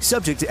Ohio.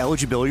 Subject to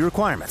eligibility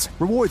requirements.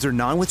 Rewards are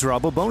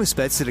non-withdrawable bonus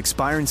bets that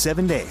expire in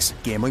 7 days.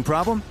 Gambling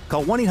problem?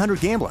 Call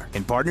 1-800-GAMBLER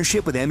in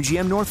partnership with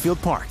MGM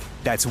Northfield Park.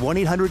 That's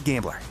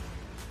 1-800-GAMBLER.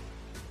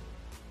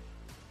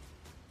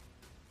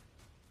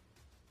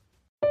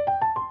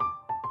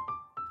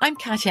 I'm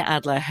Katya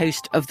Adler,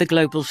 host of The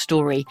Global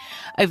Story.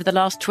 Over the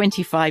last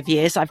 25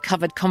 years, I've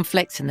covered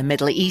conflicts in the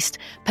Middle East,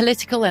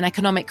 political and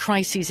economic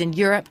crises in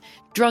Europe,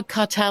 drug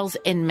cartels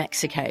in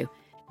Mexico.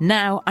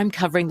 Now I'm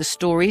covering the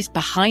stories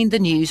behind the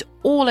news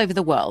all over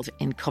the world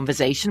in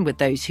conversation with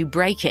those who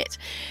break it.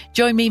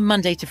 Join me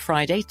Monday to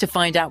Friday to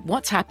find out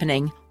what's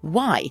happening,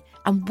 why,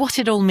 and what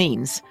it all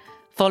means.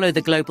 Follow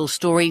The Global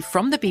Story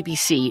from the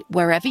BBC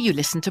wherever you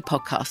listen to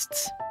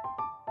podcasts.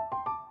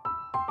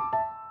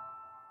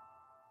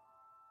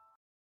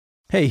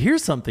 Hey,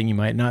 here's something you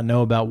might not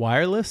know about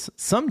wireless.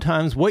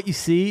 Sometimes what you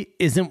see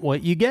isn't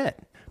what you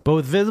get. But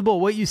with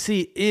Visible, what you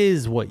see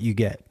is what you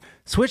get.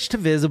 Switch to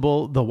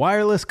Visible, the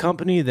wireless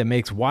company that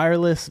makes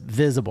wireless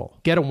visible.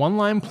 Get a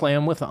one-line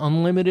plan with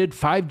unlimited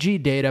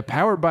 5G data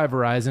powered by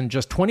Verizon,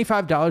 just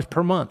 $25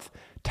 per month.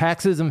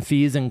 Taxes and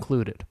fees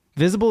included.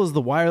 Visible is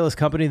the wireless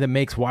company that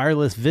makes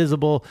wireless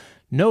visible.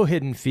 No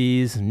hidden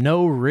fees,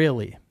 no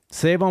really.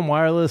 Save on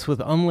wireless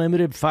with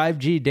unlimited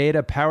 5G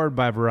data powered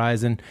by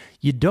Verizon.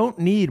 You don't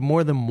need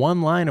more than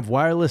one line of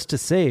wireless to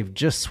save.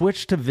 Just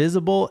switch to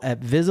Visible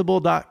at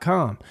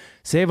Visible.com.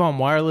 Save on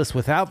wireless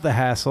without the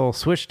hassle.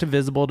 Switch to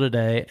Visible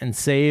today and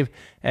save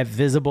at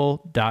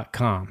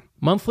Visible.com.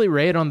 Monthly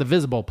rate on the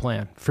Visible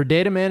plan. For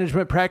data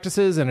management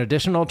practices and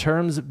additional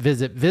terms,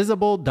 visit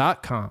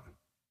Visible.com.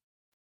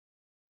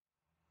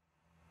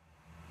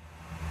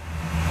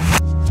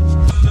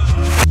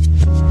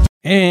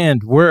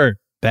 And we're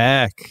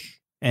back.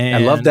 And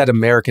I love that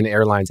American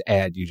Airlines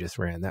ad you just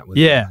ran. That was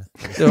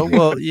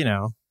well,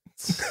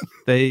 haircuts.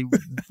 They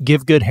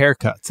give good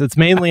haircuts. It's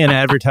mainly an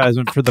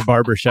advertisement for the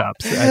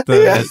barbershops at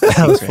the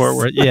Dallas Fort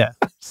Worth. Yeah.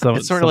 So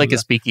it's sort of like a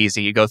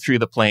speakeasy. You go through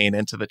the plane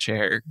into the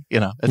chair.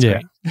 It's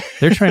great.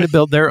 They're trying to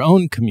build their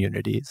own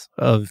communities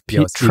of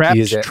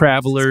trapped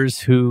travelers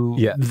who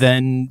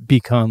then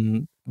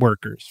become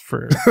workers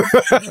for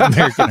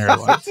American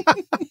Airlines.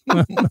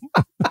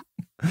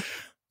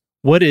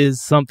 What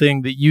is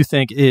something that you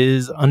think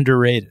is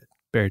underrated,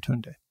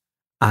 Baratunde?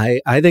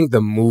 I think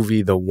the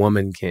movie The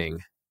Woman King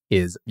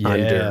is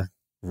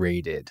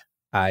underrated.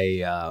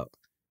 I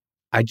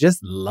just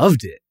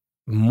loved it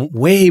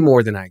way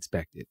more than I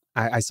expected.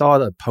 I saw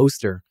the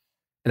poster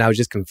and I was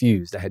just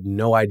confused. I had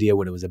no idea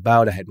what it was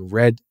about. I hadn't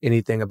read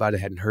anything about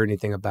it, hadn't heard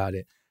anything about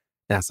it.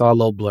 And I saw a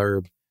little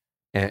blurb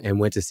and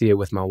went to see it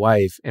with my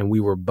wife, and we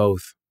were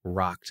both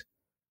rocked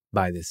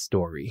by this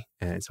story.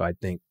 And so I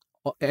think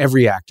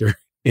every actor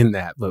in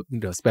that, but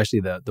especially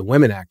the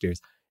women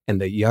actors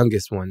and the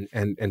youngest one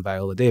and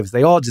Viola Davis,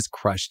 they all just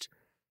crushed.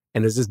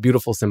 And there's this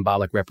beautiful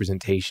symbolic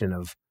representation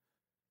of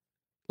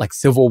like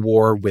civil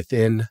war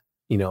within,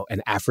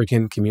 an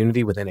African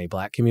community, within a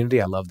Black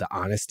community. I love the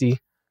honesty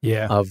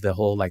of the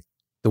whole, like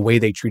the way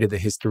they treated the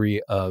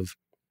history of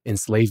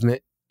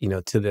enslavement,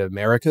 to the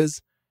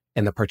Americas,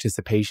 and the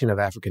participation of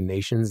African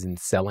nations in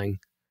selling,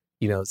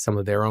 some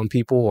of their own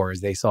people, or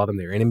as they saw them,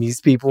 their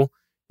enemies' people,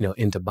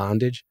 into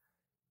bondage.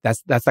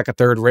 That's like a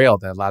third rail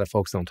that a lot of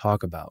folks don't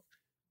talk about.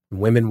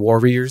 Women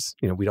warriors,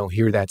 we don't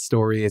hear that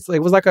story. It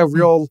was like a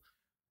real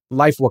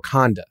life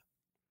Wakanda.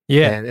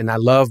 Yeah. And I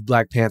love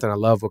Black Panther and I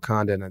love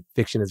Wakanda, and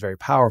fiction is very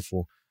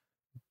powerful.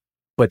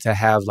 But to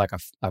have like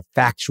a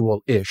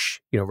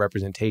factual-ish,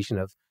 representation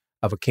of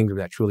a kingdom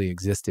that truly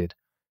existed,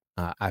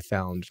 I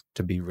found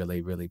to be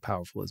really, really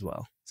powerful as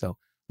well. So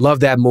love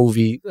that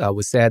movie.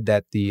 Was sad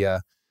that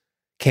the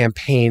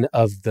campaign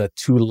of the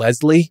To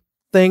Leslie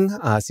thing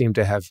seemed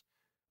to have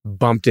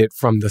bumped it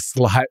from the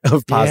slot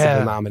of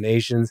possible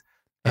nominations.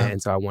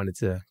 And so I wanted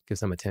to give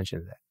some attention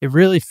to that. It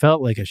really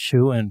felt like a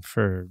shoo-in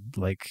for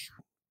like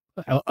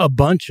a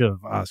bunch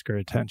of Oscar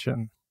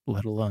attention,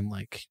 let alone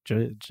like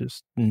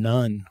just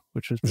none,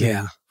 which was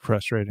pretty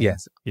frustrating.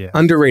 Yes. Yeah.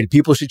 Underrated.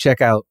 People should check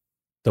out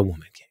The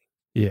Woman King.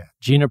 Yeah.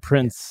 Gina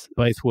Prince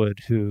Bythewood,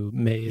 who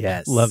made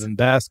Love and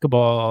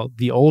Basketball,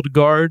 The Old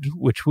Guard,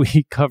 which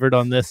we covered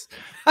on this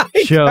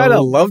show. I kind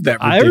of love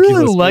that ridiculous I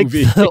really liked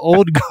The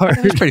Old Guard,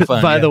 it was pretty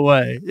fun, by the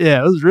way.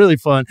 Yeah, it was really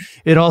fun.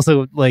 It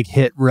also like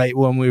hit right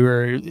when we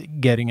were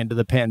getting into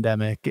the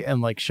pandemic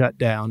and like shut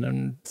down.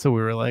 And so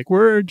we were like,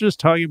 we're just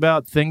talking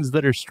about things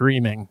that are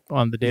streaming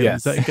on the Daily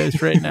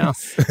Zeitgeist right now.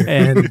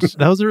 And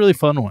that was a really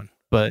fun one.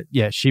 But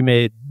yeah, she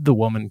made The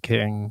Woman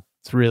King.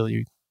 It's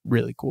really,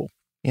 really cool.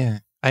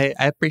 Yeah. I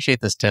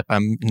appreciate this tip.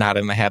 I'm not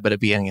in the habit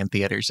of being in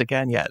theaters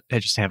again yet. I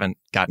just haven't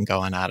gotten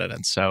going on it.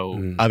 And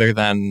so other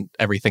than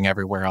Everything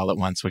Everywhere All at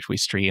Once, which we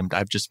streamed,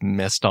 I've just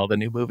missed all the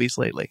new movies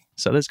lately.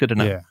 So that's good to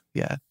know.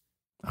 Yeah.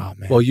 Oh,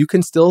 man. Well, you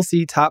can still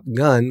see Top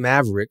Gun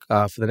Maverick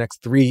for the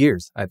next 3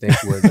 years, I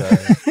think, was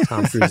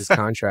Tom Cruise's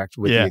contract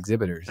with the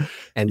exhibitors.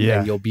 And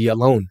you'll be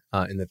alone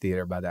in the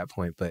theater by that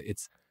point. But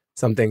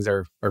some things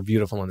are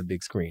beautiful on the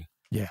big screen.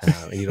 Yeah.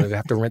 And you don't even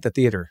have to rent the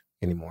theater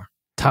anymore.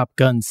 Top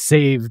Gun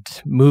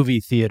saved movie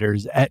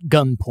theaters at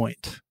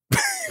gunpoint.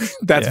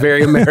 That's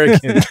very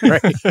American,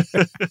 right?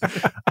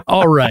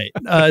 All right.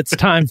 It's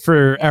time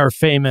for our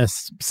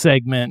famous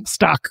segment,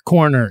 Stock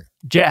Corner.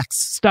 Jack's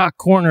Stock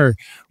Corner,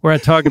 where I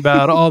talk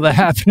about all the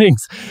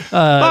happenings.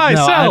 Buy,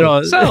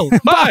 sell,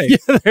 buy.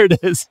 Yeah, there it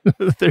is.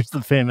 There's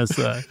the famous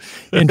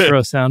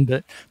intro sound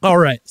bit. All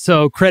right.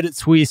 So Credit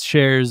Suisse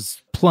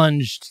shares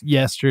plunged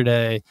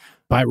yesterday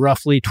by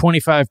roughly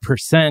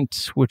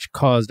 25%, which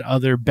caused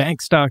other bank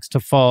stocks to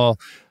fall.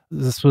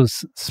 This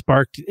was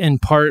sparked in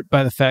part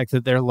by the fact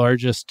that their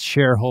largest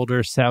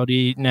shareholder,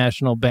 Saudi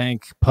National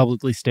Bank,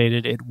 publicly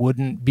stated it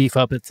wouldn't beef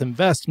up its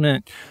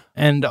investment.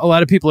 And a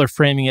lot of people are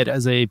framing it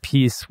as a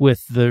piece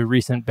with the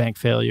recent bank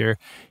failure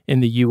in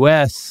the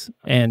U.S.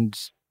 And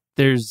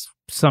there's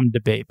some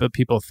debate, but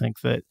people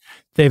think that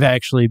they've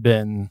actually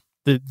been...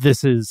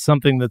 This is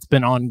something that's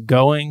been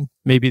ongoing.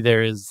 Maybe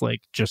there is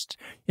like just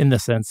in the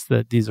sense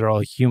that these are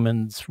all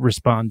humans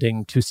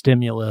responding to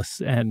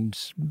stimulus and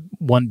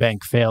one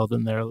bank failed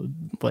and they're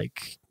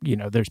like,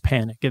 there's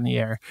panic in the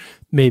air.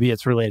 Maybe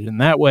it's related in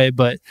that way.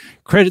 But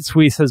Credit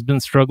Suisse has been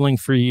struggling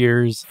for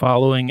years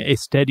following a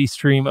steady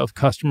stream of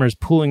customers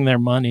pooling their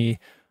money,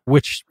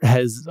 which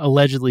has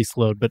allegedly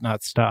slowed but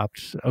not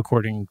stopped,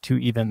 according to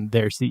even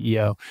their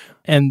CEO.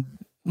 And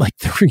like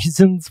the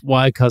reasons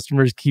why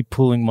customers keep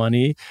pooling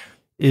money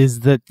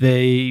is that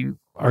they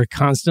are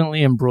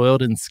constantly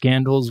embroiled in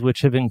scandals,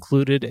 which have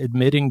included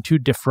admitting to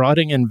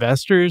defrauding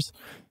investors,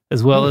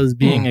 as well as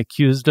being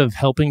accused of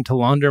helping to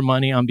launder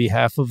money on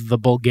behalf of the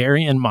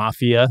Bulgarian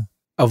mafia.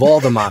 Of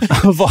all the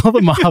mafias. Of all the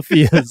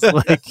mafias.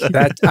 Like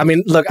that. I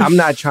mean, look, I'm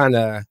not trying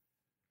to,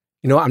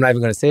 I'm not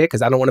even going to say it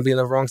because I don't want to be on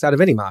the wrong side of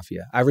any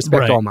mafia. I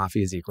respect all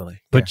mafias equally.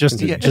 But just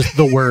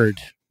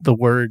the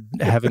word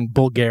having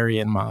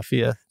Bulgarian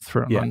mafia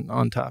thrown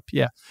on top.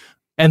 Yeah.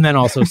 And then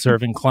also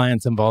serving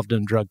clients involved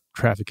in drug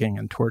trafficking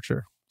and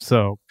torture.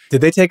 So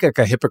did they take like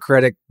a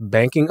Hippocratic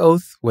banking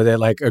oath where they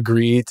like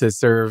agree to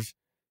serve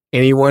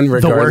anyone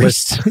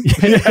regardless?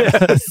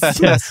 The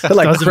worst. Yes.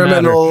 Like Doesn't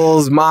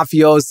criminals,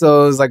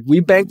 mafiosos, like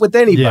we bank with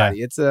anybody.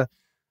 Yeah. It's a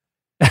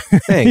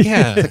thing.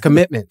 Yeah. It's a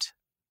commitment.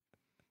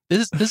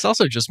 This is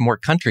also just more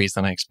countries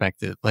than I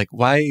expected. Like,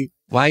 why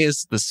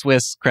is the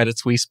Swiss Credit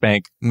Suisse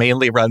bank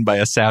mainly run by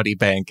a Saudi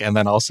bank and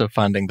then also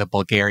funding the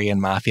Bulgarian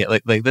mafia?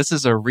 Like this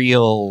is a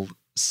real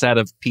set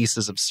of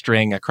pieces of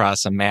string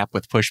across a map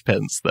with push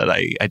pins that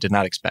I did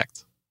not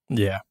expect.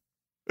 Yeah.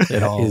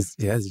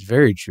 It's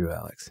very true,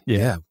 Alex.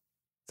 Yeah.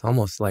 It's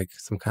almost like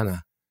some kind of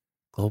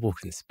global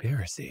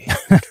conspiracy.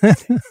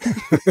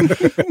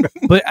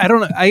 But I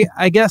don't know.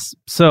 I guess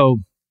so.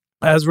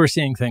 As we're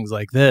seeing things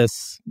like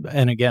this,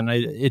 and again,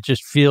 it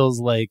just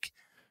feels like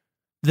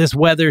this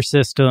weather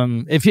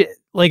system. If you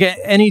like,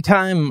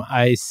 anytime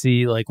I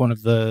see like one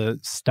of the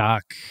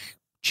stock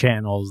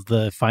channels,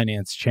 the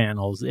finance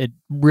channels, it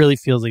really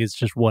feels like it's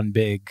just one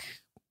big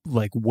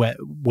like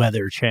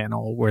weather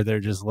channel where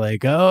they're just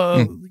like,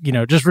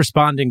 just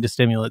responding to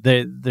stimulus.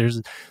 There's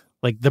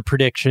like the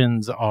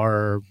predictions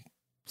are,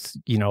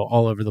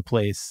 all over the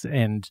place,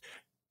 and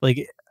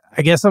like.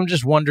 I guess I'm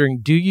just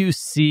wondering, do you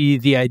see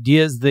the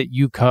ideas that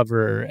you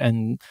cover,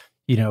 and,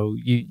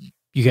 you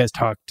guys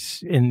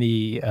talked in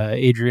the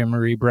Adrienne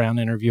Marie Brown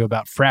interview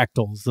about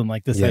fractals and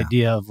like this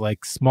idea of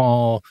like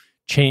small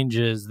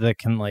changes that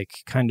can like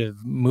kind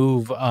of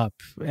move up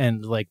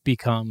and like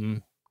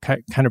become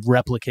kind of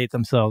replicate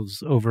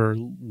themselves over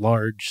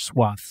large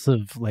swaths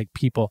of like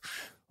people.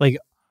 Like,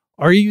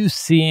 are you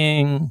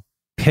seeing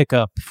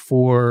pickup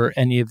for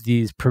any of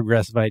these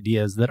progressive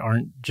ideas that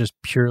aren't just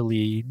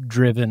purely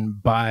driven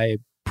by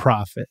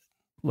profit,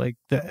 like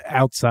the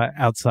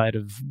outside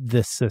of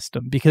this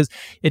system? Because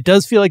it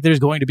does feel like there's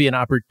going to be an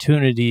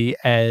opportunity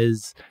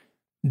as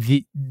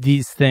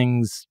these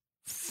things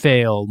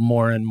fail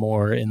more and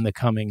more in the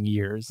coming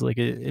years. Like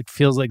it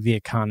feels like the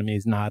economy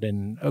is not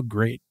in a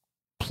great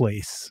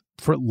place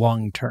for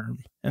long term,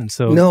 and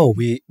so no,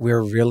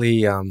 we're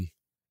really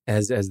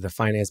as the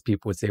finance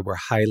people would say, we're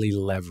highly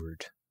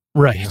levered.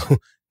 Right.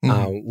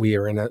 We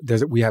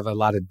have a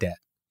lot of debt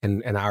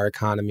in our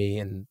economy,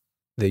 and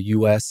the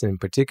U.S. in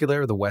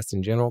particular, the West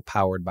in general,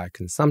 powered by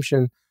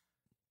consumption.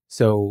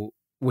 So,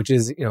 which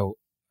is,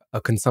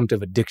 a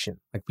consumptive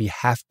addiction. Like we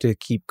have to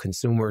keep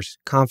consumers'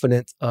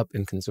 confidence up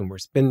and consumer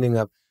spending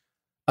up.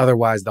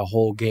 Otherwise, the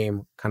whole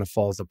game kind of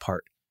falls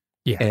apart.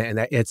 Yeah.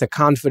 And it's a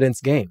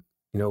confidence game.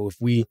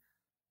 If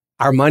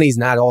our money's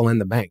not all in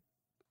the bank,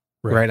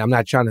 right? I'm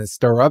not trying to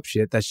stir up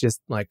shit. That's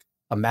just like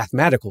a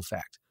mathematical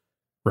fact.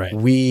 Right.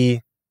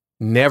 We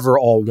never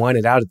all want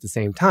it out at the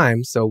same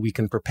time, so we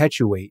can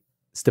perpetuate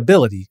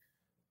stability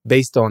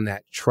based on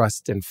that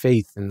trust and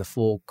faith and the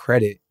full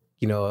credit,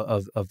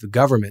 of the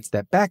governments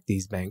that back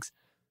these banks.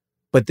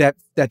 But that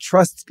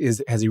trust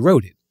has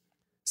eroded.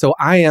 So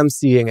I am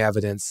seeing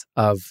evidence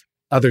of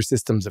other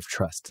systems of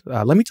trust.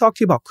 Let me talk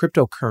to you about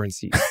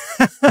cryptocurrency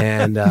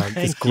and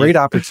this great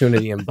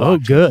opportunity in blockchain. Oh,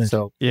 good.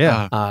 So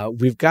yeah,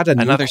 we've got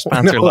another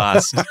sponsor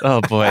lost.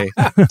 Oh boy,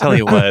 tell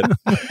you what.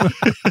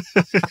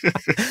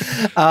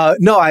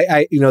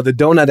 The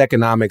donut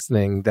economics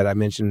thing that I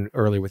mentioned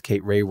earlier with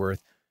Kate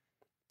Rayworth,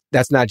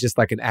 that's not just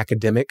like an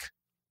academic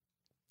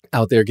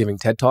out there giving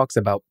TED Talks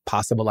about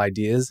possible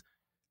ideas.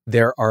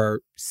 There are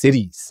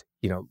cities,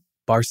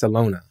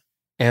 Barcelona,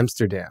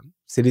 Amsterdam,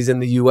 cities in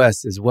the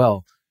US as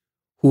well,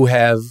 who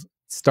have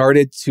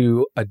started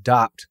to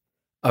adopt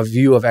a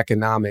view of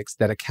economics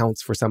that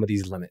accounts for some of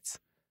these limits,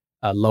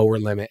 a lower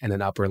limit and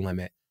an upper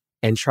limit,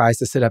 and tries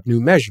to set up new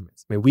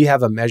measurements. I mean, we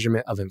have a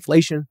measurement of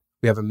inflation.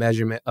 We have a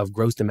measurement of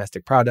gross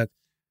domestic product.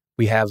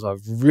 We have a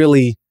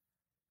really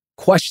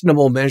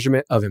questionable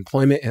measurement of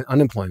employment and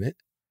unemployment.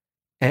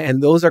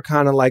 And those are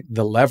kind of like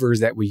the levers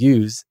that we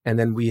use. And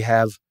then we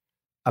have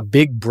a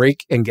big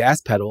brake and gas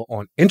pedal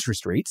on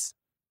interest rates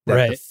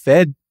that the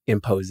Fed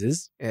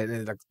imposes.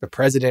 And the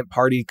president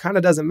party kind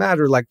of doesn't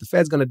matter. Like the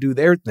Fed's going to do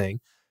their thing.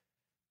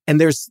 And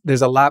there's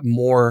a lot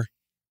more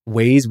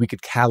ways we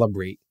could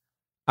calibrate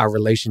our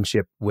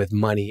relationship with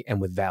money and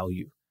with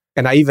value.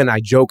 And I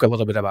joke a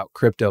little bit about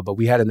crypto, but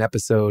we had an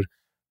episode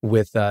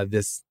with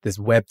this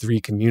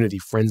Web3 community,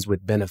 Friends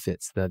with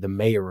Benefits, the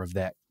mayor of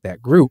that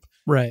group,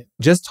 right?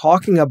 Just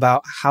talking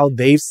about how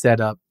they've set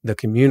up the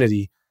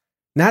community,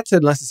 not to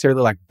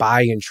necessarily like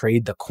buy and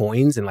trade the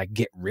coins and like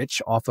get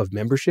rich off of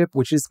membership,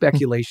 which is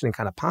speculation and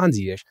kind of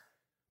Ponzi-ish,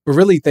 but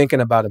really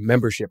thinking about a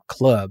membership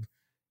club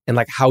and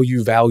like how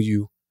you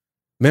value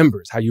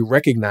members, how you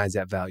recognize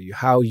that value,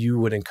 how you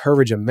would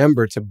encourage a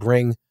member to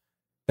bring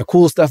the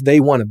cool stuff they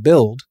want to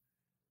build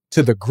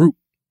to the group.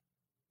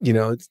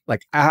 It's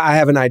like, I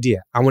have an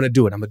idea. I want to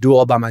do it. I'm going to do it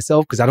all by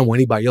myself because I don't want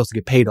anybody else to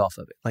get paid off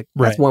of it. Like,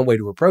 that's one way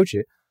to approach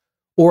it.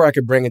 Or I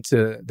could bring it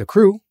to the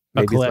crew.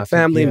 Maybe it's my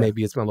family.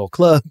 Maybe it's my little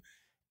club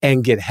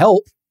and get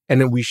help. And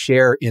then we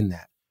share in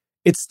that.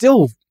 It's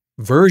still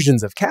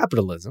versions of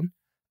capitalism.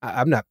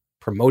 I'm not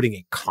promoting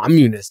a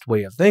communist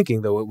way of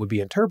thinking, though it would be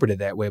interpreted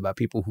that way by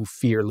people who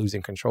fear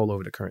losing control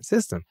over the current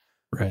system.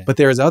 Right. But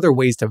there's other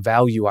ways to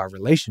value our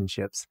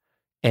relationships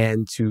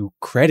and to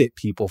credit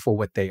people for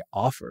what they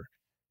offer.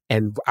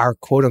 And our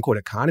quote unquote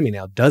economy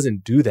now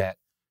doesn't do that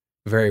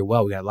very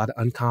well. We got a lot of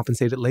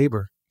uncompensated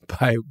labor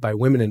by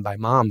women and by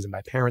moms and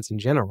by parents in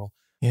general.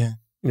 Yeah.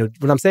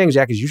 What I'm saying,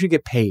 Jack, is you should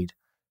get paid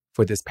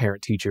for this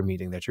parent-teacher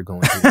meeting that you're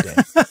going to today.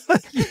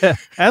 Yeah,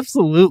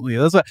 absolutely.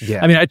 That's what,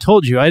 I mean, I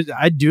told you,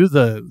 I do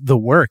the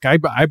work.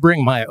 I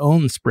bring my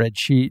own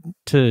spreadsheet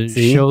to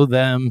show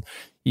them.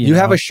 You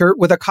have a shirt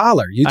with a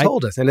collar. You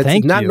told us, and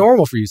it's not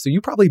normal for you. So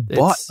you probably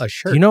bought a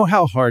shirt. Do you know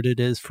how hard it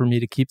is for me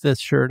to keep this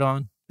shirt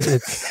on?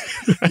 It's.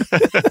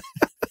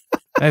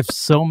 I have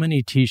so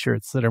many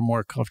T-shirts that are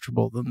more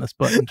comfortable than this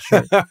button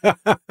shirt.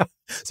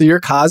 So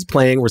you're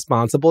cosplaying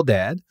responsible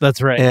dad.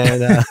 That's right.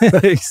 And,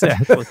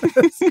 exactly.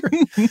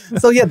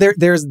 So yeah,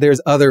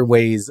 there's other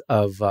ways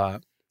of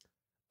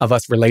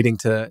us relating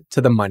to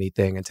the money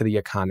thing and to the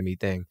economy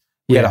thing.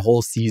 We had a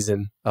whole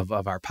season of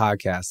our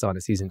podcast on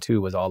it. Season 2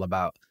 was all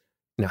about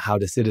how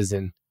to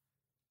citizen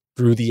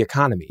through the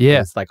economy. Yeah,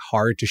 and it's like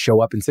hard to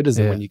show up in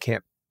citizen when you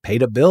can't pay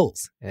the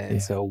bills.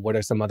 And so, what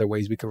are some other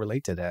ways we can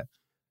relate to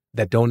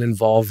that don't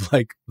involve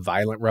like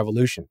violent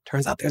revolution?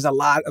 Turns out there's a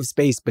lot of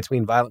space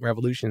between violent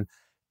revolution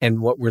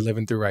and what we're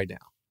living through right now.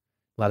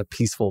 A lot of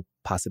peaceful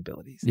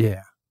possibilities.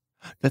 Yeah.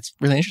 That's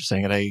really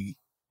interesting. And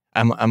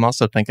I'm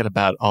also thinking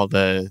about all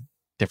the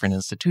different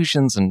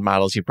institutions and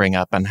models you bring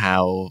up and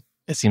how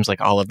it seems like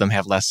all of them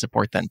have less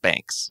support than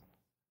banks.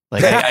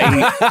 Like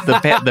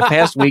the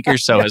past week or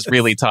so has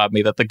really taught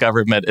me that the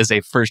government is a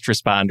first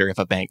responder if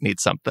a bank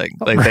needs something.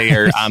 Like they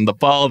are on the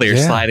ball. They are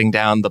sliding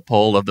down the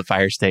pole of the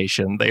fire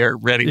station. They are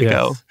ready to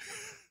go.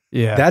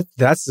 Yeah,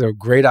 that's a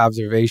great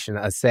observation.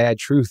 A sad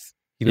truth,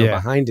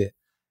 behind it.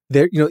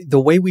 There, the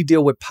way we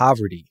deal with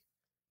poverty,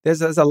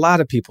 there's a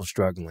lot of people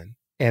struggling,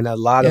 and a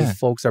lot of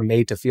folks are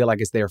made to feel like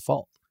it's their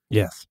fault.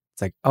 Yes,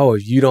 it's like, oh,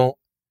 if you don't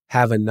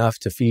have enough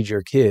to feed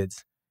your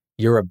kids,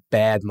 you're a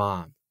bad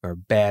mom or a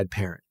bad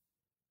parent.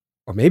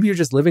 Or maybe you're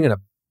just living in a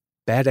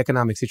bad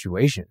economic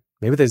situation.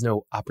 Maybe there's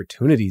no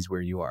opportunities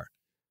where you are.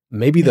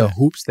 Maybe the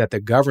hoops that the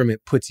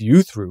government puts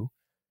you through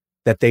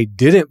that they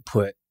didn't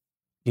put,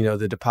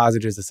 the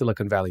depositors of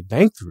Silicon Valley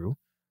Bank through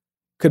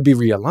could be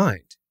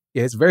realigned.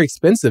 Yeah, it's very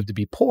expensive to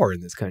be poor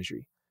in this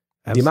country.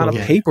 Absolutely. The amount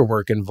of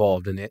paperwork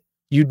involved in it,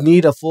 you'd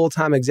need a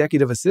full-time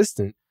executive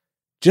assistant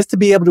just to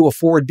be able to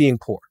afford being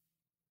poor,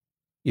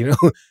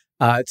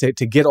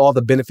 to get all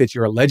the benefits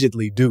you're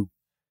allegedly due.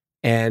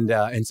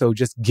 And so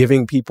just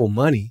giving people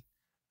money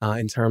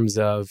in terms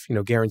of,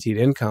 guaranteed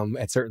income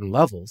at certain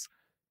levels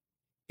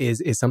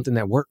is something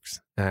that works.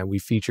 We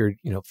featured,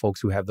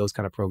 folks who have those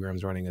kind of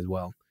programs running as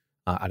well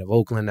out of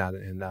Oakland out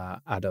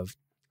of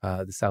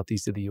the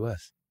southeast of the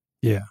U.S.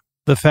 Yeah.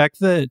 The fact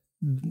that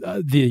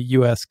the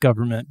U.S.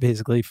 government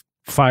basically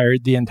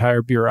fired the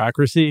entire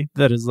bureaucracy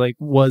that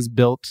was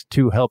built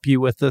to help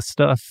you with this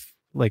stuff.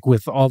 Like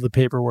with all the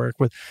paperwork,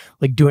 with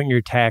like doing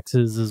your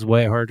taxes is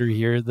way harder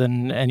here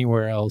than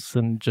anywhere else.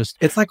 And just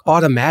it's like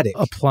automatic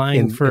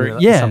applying for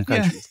some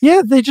countries.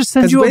 Yeah, they just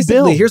send you a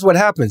bill. Here's what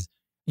happens.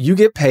 You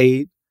get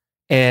paid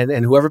and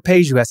whoever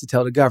pays you has to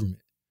tell the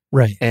government.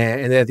 Right.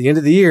 And at the end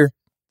of the year,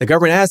 the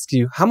government asks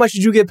you, how much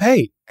did you get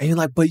paid? And you're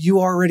like, but you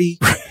already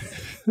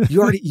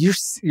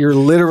you're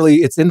literally,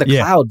 it's in the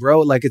cloud,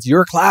 bro. Like it's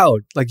your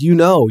cloud. Like, you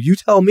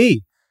tell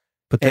me.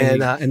 But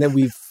then, and then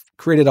we've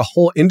created a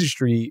whole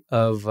industry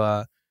of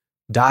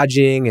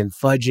dodging and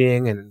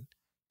fudging and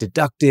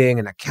deducting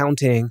and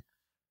accounting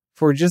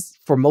for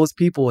most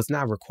people. It's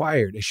not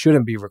required. It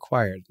shouldn't be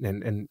required.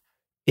 And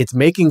it's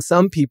making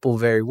some people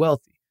very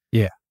wealthy.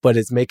 Yeah. But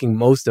it's making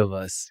most of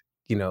us,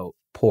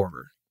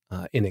 poorer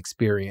in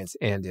experience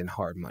and in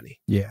hard money.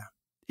 Yeah.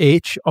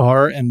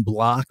 HR and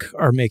Block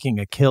are making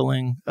a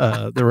killing.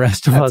 The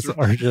rest of us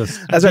are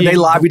just... That's right. They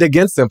lobbied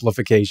against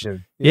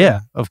simplification. Yeah,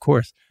 of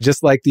course.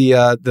 Just like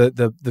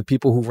the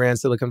people who ran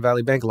Silicon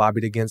Valley Bank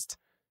lobbied against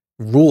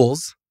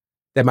rules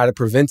that might have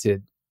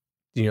prevented,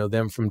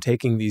 them from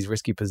taking these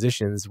risky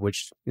positions,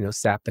 which,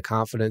 sap the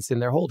confidence in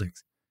their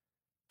holdings.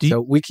 So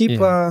we keep...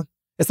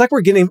 it's like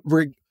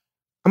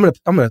I'm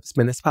gonna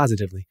spin this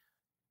positively.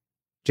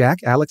 Jack,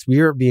 Alex, we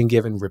are being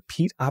given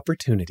repeat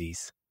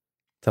opportunities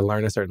to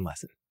learn a certain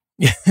lesson.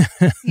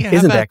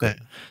 Isn't that good?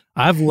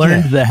 I've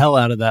learned the hell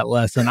out of that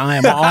lesson. I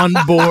am on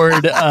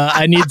board.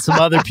 I need some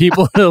other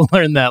people to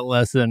learn that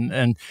lesson.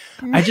 And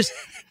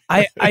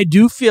I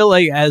do feel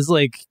like as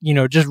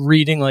just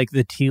reading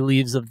the tea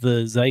leaves of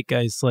the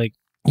zeitgeist,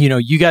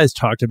 you guys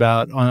talked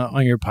about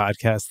on your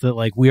podcast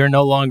that we are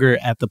no longer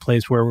at the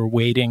place where we're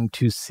waiting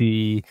to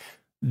see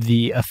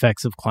the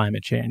effects of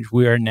climate change.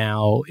 We are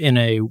now in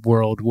a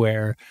world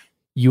where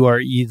you are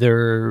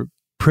either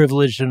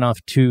privileged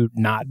enough to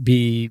not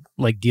be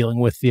dealing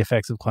with the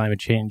effects of climate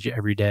change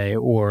every day,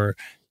 or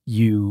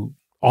you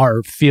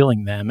are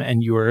feeling them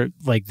and you're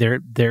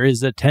there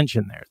is a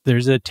tension there.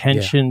 There's a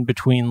tension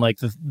between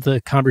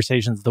the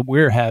conversations that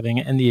we're having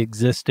and the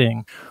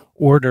existing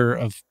order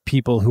of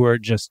people who are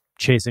just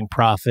chasing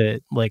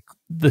profit,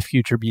 the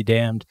future be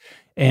damned.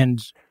 And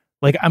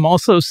I'm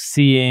also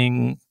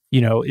seeing,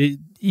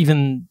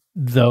 even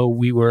though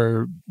we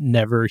were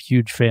never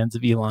huge fans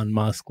of Elon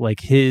Musk, like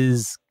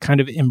his kind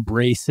of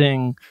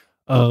embracing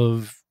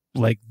of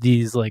like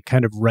these like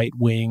kind of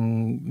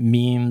right-wing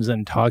memes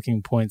and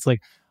talking points,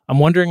 like I'm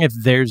wondering if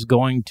there's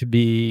going to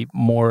be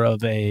more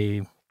of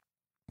a,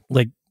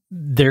 like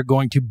they're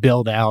going to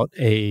build out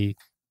a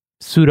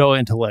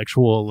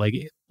pseudo-intellectual like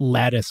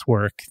lattice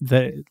work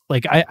that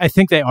like I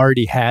think they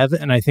already have,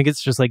 and I think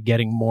it's just like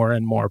getting more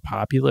and more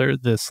popular,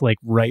 this like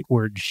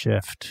rightward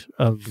shift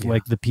of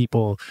like the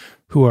people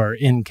who are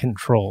in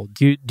control.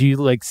 Do you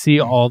like see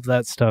all of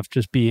that stuff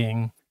just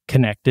being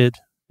connected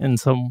in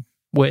some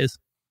ways?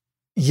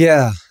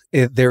 Yeah,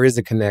 there is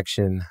a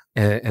connection,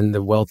 and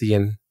the wealthy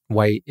and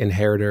white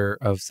inheritor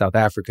of South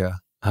Africa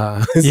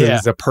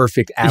is a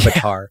perfect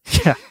avatar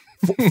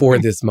for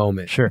this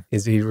moment. Sure.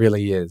 He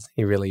really is.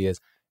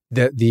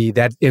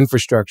 That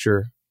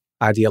infrastructure,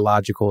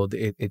 ideological,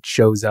 it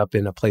shows up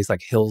in a place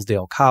like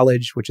Hillsdale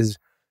College, which is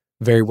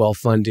very well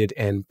funded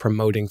and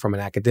promoting from an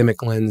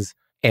academic lens,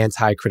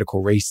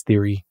 anti-critical race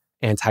theory,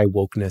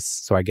 anti-wokeness,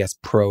 so I guess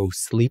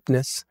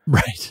pro-sleepness.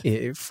 Right.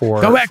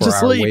 Go back to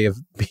sleep. Our way of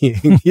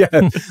being.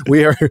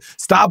 We are,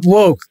 stop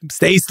woke,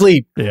 stay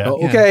sleep. Yeah.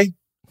 Okay.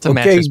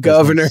 Okay,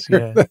 Governor.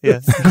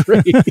 That's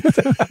great.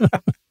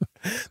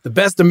 The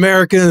best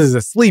American is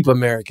a sleep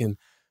American.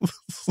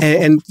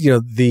 And you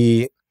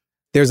know,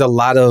 there's a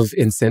lot of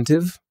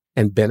incentive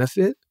and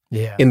benefit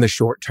in the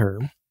short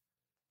term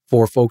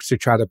for folks to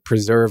try to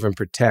preserve and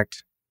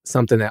protect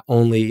something that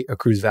only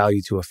accrues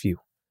value to a few.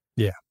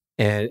 Yeah.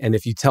 And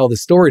if you tell the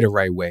story the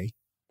right way,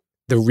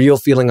 the real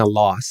feeling of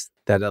loss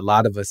that a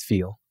lot of us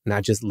feel,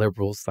 not just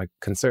liberals, like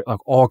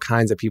all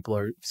kinds of people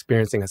are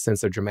experiencing a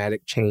sense of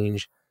dramatic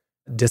change,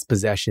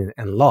 dispossession,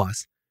 and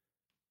loss.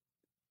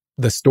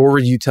 The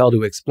story you tell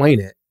to explain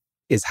it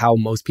is how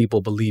most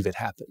people believe it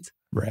happens.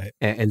 Right.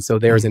 And so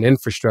there's an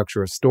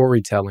infrastructure of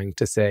storytelling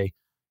to say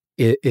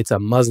it's a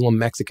Muslim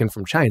Mexican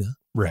from China,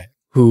 right,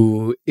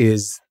 who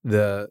is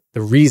the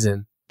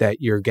reason that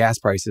your gas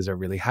prices are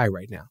really high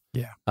right now.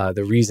 Yeah.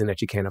 The reason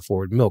that you can't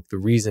afford milk, the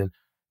reason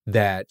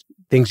that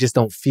things just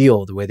don't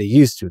feel the way they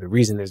used to, the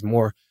reason there's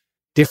more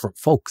different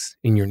folks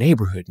in your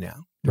neighborhood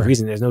now, the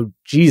reason there's no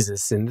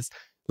Jesus, and this,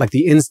 like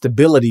the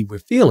instability we're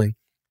feeling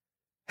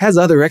has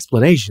other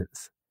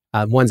explanations.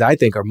 Ones I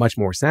think are much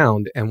more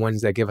sound, and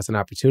ones that give us an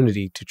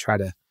opportunity to try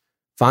to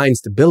find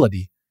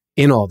stability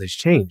in all this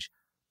change.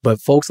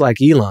 But folks like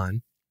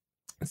Elon,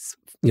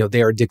 you know,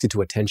 they are addicted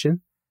to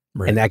attention,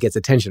 and that gets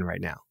attention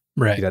right now.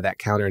 Right. You know, that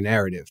counter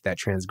narrative, that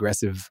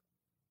transgressive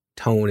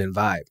tone and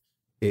vibe.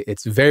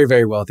 It's very,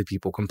 very wealthy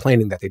people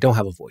complaining that they don't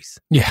have a voice.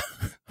 Yeah.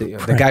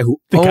 The guy who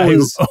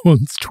owns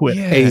Twitter,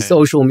 a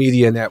social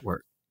media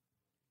network,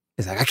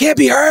 is like, I can't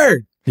be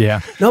heard.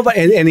 Yeah.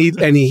 Nobody, and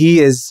he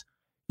is,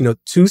 you know,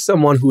 to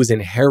someone who has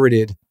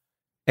inherited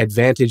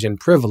advantage and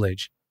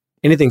privilege,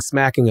 anything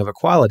smacking of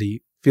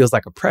equality feels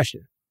like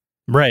oppression.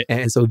 Right.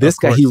 And so this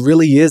guy, he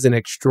really is an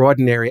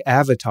extraordinary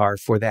avatar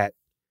for that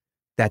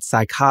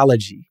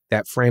psychology,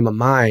 that frame of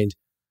mind,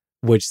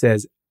 which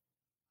says,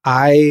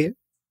 I,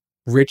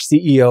 rich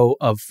CEO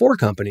of 4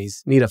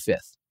 companies, need a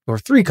 5th, or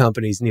 3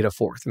 companies need a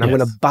 4th. And I'm going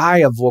to buy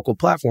a vocal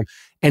platform.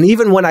 And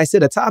even when I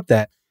sit atop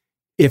that,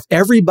 if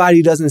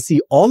everybody doesn't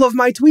see all of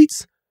my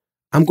tweets,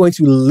 I'm going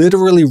to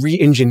literally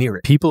re-engineer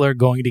it. People are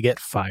going to get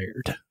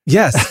fired.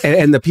 Yes.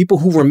 and the people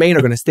who remain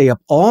are going to stay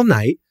up all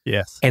night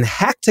and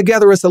hack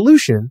together a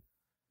solution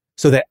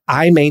so that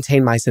I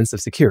maintain my sense of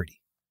security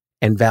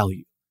and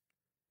value.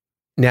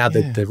 Now,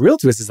 the real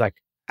twist is like,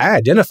 I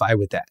identify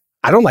with that.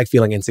 I don't like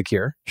feeling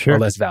insecure or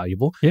less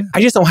valuable. Yeah.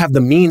 I just don't have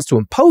the means to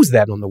impose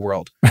that on the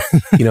world,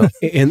 you know,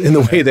 in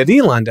the way that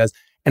Elon does.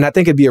 And I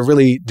think it'd be a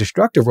really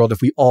destructive world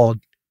if we all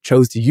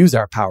chose to use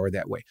our power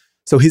that way.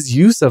 So his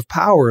use of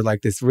power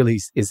like this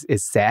really is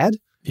sad.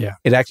 Yeah.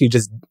 It actually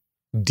just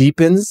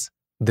deepens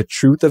the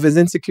truth of his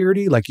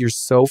insecurity. Like, you're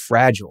so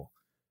fragile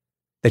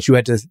that you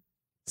had to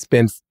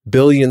spend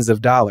billions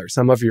of dollars,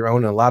 some of your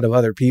own and a lot of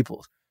other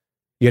people's.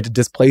 You had to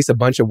displace a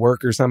bunch of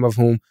workers, some of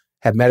whom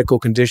have medical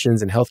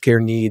conditions and healthcare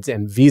needs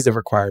and visa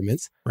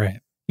requirements. Right.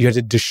 You had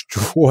to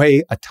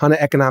destroy a ton of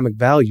economic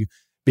value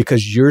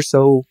because you're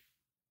so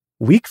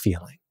weak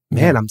feeling.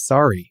 Man, I'm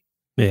sorry.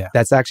 Yeah.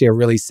 That's actually a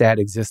really sad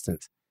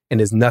existence. And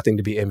there's nothing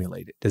to be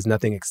emulated. There's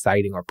nothing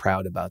exciting or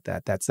proud about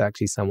that. That's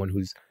actually someone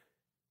who's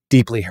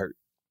deeply hurt.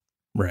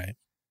 Right.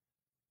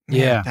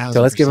 Yeah.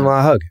 So let's give him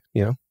a hug,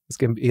 you know? Let's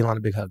give Elon a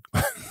big hug.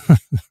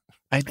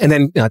 And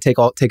then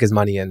take his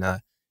money and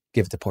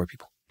give it to poor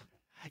people.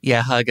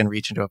 Yeah, hug and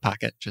reach into a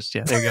pocket. Just,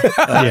 there you go.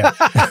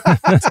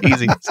 It's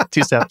easy. It's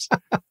 2 steps.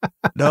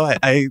 No,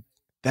 I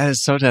that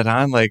is so dead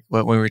on. Like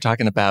when we were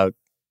talking about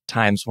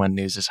times when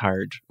news is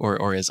hard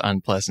or is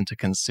unpleasant to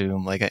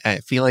consume. Like I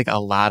feel like a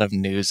lot of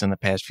news in the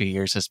past few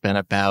years has been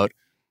about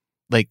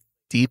like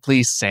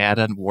deeply sad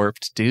and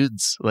warped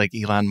dudes like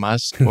Elon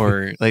Musk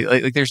or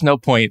like there's no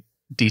point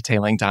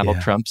detailing Donald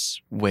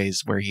Trump's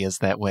ways where he is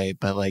that way,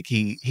 but like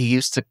he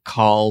used to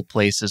call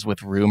places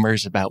with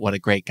rumors about what a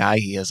great guy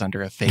he is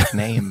under a fake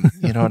name.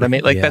 You know what I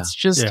mean? Like that's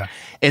just,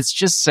 it's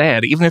just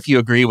sad. Even if you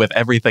agree with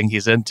everything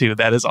he's into,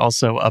 that is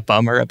also a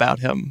bummer about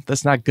him.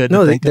 That's not good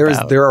to think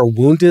about. There are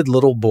wounded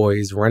little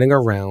boys running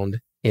around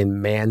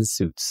in man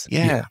suits.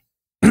 Yeah.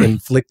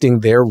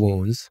 Inflicting their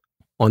wounds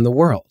on the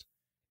world.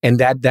 And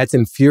that's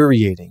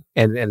infuriating.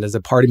 And there's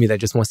a part of me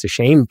that just wants to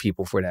shame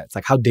people for that. It's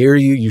like, how dare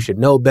you? You should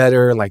know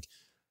better. Like,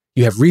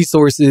 you have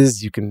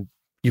resources. You can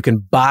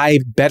buy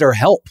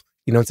BetterHelp.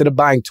 You know, instead of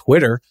buying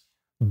Twitter,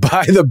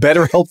 buy the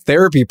BetterHelp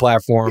therapy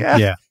platform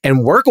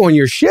and work on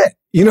your shit.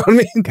 You know what I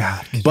mean?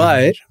 God,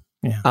 but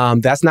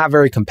that's not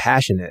very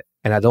compassionate.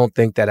 And I don't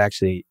think that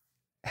actually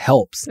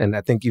helps. And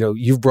I think, you know,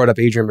 you've brought up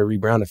Adrienne Maree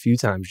Brown a few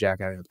times,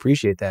 Jack. I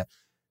appreciate that.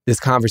 This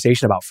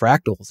conversation about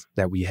fractals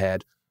that we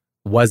had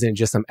wasn't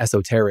just some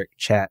esoteric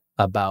chat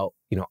about,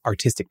 you know,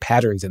 artistic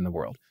patterns in the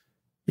world,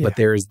 but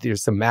there's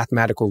some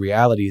mathematical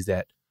realities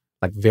that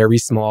like very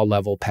small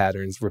level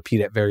patterns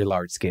repeat at very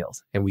large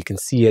scales. And we can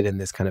see it in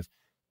this kind of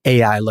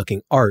AI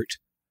looking art,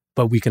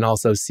 but we can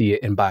also see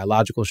it in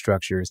biological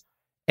structures.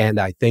 And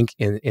I think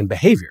in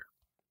behavior,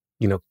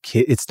 you know,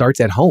 it starts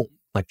at home.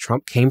 Like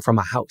Trump came from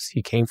a house.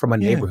 He came from a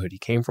neighborhood. He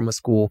came from a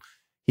school.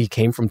 He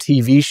came from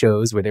TV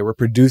shows where there were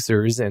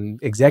producers and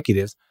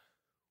executives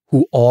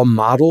who all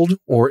modeled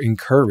or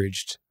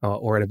encouraged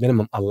or at a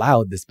minimum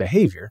allowed this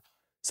behavior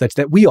such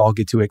that we all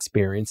get to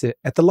experience it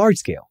at the large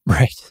scale.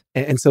 Right.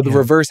 And so the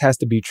reverse has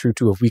to be true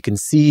too. If we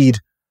concede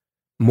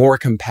more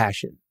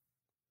compassion,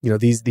 you know,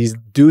 these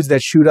dudes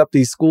that shoot up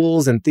these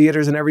schools and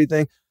theaters and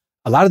everything,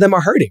 a lot of them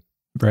are hurting.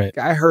 Right.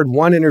 I heard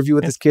one interview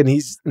with this kid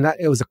and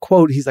it was a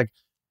quote. He's like,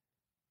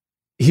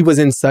 he was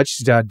in such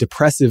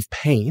depressive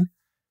pain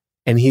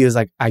and he was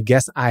like, I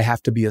guess I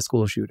have to be a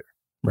school shooter.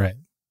 Right.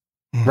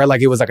 Right,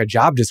 like it was like a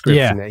job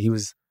description that he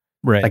was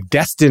like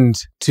destined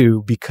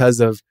to because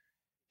of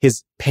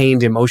his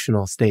pained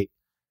emotional state.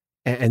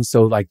 And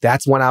so like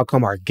that's one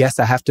outcome. Or I guess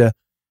I have to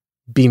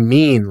be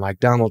mean like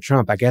Donald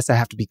Trump. I guess I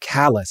have to be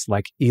callous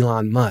like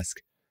Elon Musk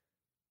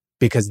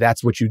because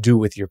that's what you do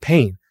with your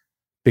pain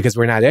because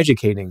we're not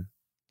educating,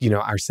 you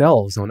know,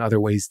 ourselves on other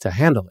ways to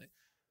handle it.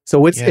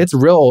 So it's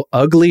real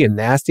ugly and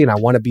nasty. And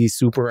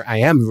I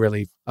am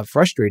really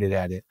frustrated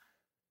at it.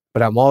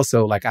 But I'm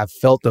also like, I've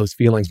felt those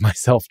feelings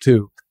myself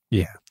too.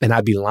 Yeah. And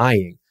I'd be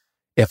lying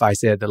if I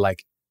said that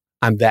like,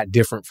 I'm that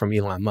different from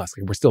Elon Musk.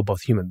 Like, we're still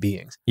both human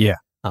beings. Yeah.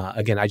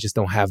 Again, I just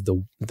don't have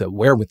the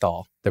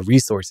wherewithal, the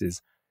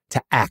resources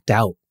to act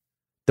out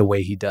the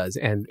way he does.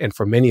 And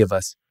for many of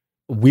us,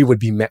 we would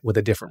be met with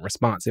a different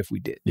response if we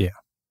did. Yeah.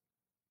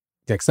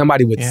 Like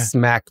somebody would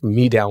smack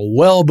me down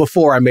well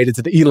before I made it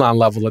to the Elon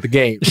level of the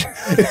game.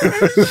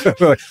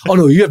 Like, oh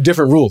no, you have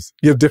different rules.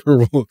 You have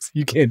different rules.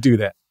 You can't do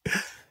that.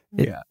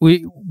 Yeah.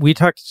 We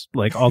talked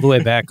like all the way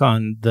back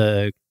on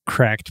the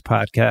Cracked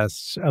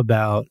podcast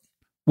about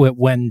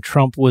when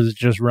Trump was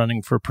just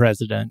running for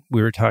president.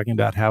 We were talking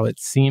about how it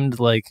seemed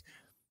like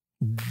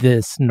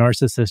this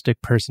narcissistic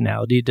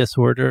personality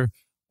disorder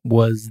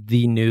was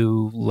the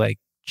new like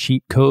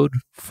cheat code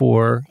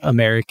for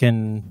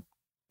American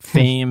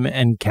fame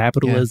and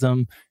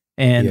capitalism.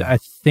 And I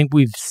think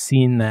we've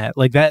seen that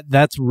like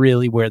that's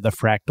really where the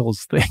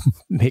fractals thing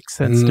makes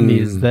sense to me,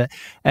 is that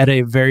at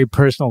a very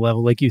personal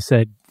level, like you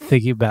said,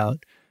 thinking about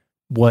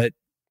what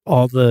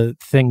all the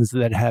things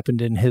that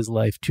happened in his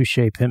life to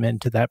shape him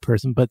into that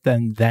person, but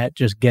then that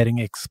just getting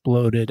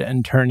exploded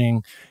and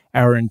turning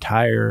our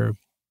entire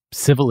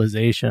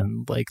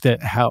civilization, like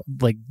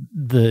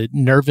the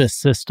nervous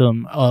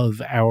system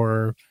of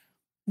our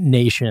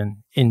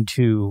nation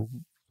into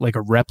like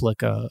a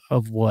replica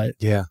of what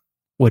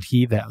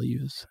he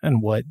values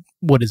and what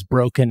is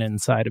broken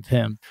inside of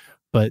him.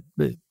 But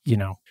you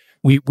know,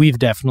 we've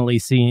definitely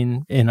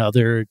seen in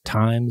other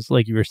times,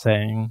 like you were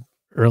saying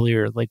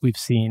earlier, like we've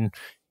seen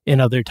in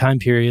other time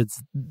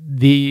periods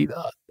the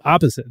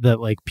opposite,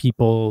 that like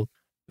people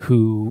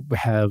who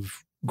have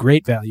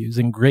great values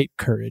and great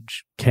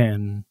courage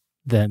can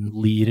then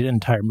lead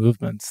entire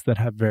movements that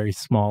have very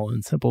small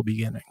and simple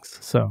beginnings.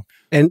 So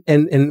and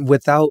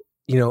without,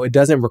 you know, it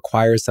doesn't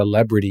require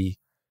celebrity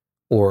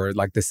or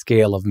like the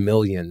scale of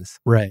millions,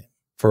 right,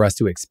 for us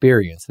to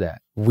experience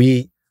that.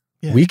 We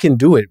can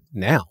do it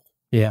now.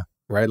 Yeah.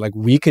 Right? Like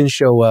we can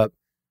show up,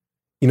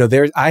 you know,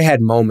 I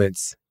had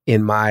moments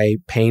in my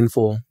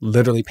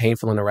literally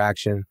painful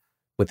interaction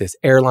with this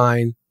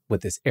airline,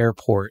 with this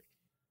airport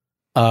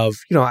of,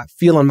 you know, I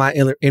feel on my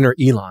inner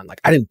Elon,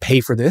 like I didn't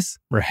pay for this.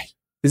 Right.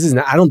 This is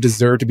not, I don't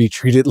deserve to be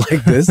treated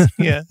like this.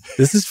 Yeah.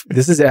 This is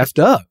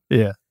effed up.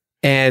 Yeah.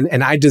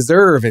 And I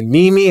deserve and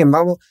me and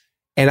blah, blah.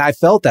 And I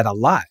felt that a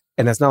lot.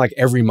 And it's not like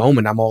every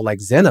moment I'm all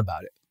like zen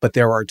about it. But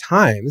there are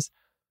times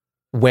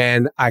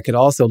when I could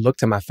also look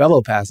to my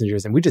fellow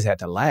passengers and we just had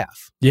to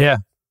laugh. Yeah.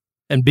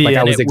 And be like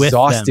I was it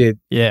exhausted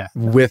with,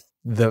 with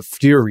the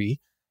fury.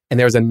 And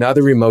there was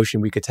another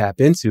emotion we could tap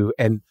into,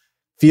 and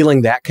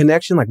feeling that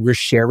connection, like we're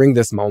sharing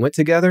this moment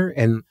together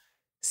and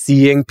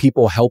seeing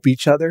people help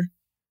each other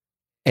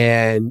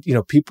And,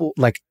 people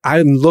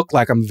I look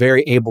like I'm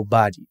very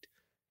able-bodied,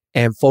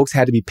 and folks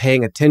had to be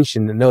paying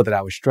attention to know that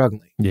I was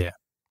struggling. Yeah.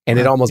 And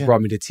it almost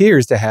brought me to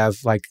tears to have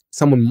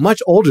someone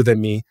much older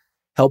than me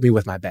help me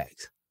with my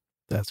bags.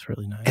 That's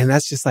really nice. And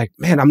that's just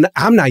man,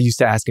 I'm not used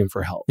to asking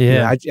for help.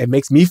 Yeah. It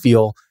makes me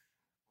feel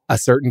a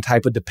certain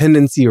type of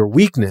dependency or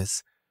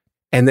weakness.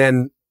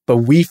 But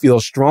we feel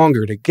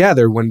stronger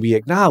together when we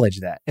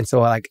acknowledge that. And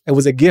so it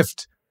was a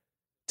gift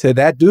to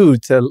that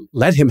dude to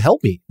let him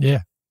help me.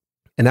 Yeah.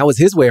 And that was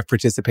his way of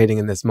participating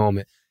in this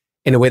moment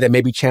in a way that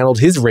maybe channeled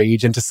his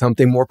rage into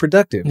something more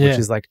productive, which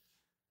is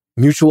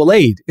mutual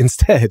aid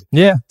instead.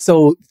 Yeah.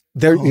 So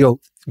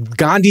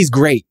Gandhi's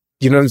great.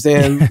 You know what I'm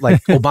saying?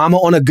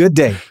 Obama on a good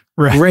day.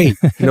 Right. Great.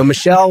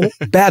 Michelle,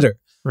 better.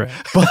 Right.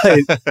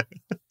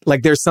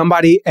 But there's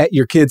somebody at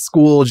your kid's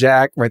school,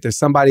 Jack, right? There's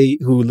somebody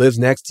who lives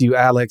next to you,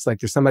 Alex.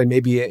 There's somebody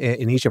maybe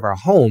in each of our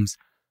homes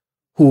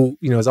who,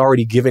 is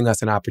already giving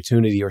us an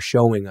opportunity or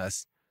showing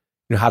us,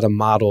 how to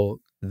model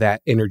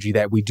that energy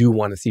that we do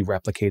want to see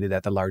replicated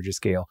at the larger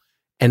scale.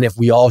 And if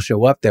we all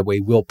show up that way,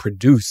 we'll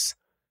produce,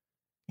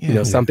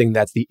 something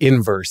that's the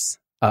inverse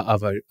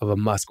of a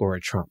Musk or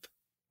a Trump.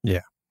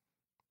 Yeah.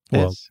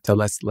 Well, so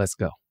let's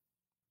go.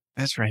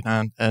 That's right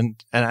on.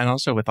 And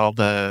also with all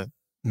the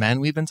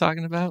men we've been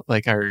talking about,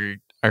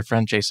 our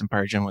friend Jason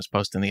Pargin was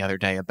posting the other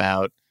day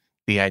about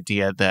the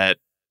idea that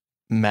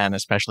men,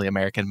 especially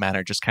American men,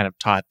 are just kind of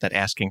taught that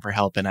asking for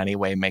help in any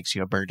way makes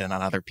you a burden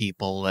on other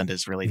people and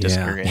is really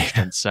discouraged.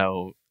 And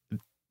so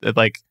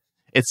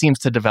it seems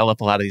to develop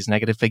a lot of these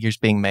negative figures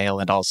being male.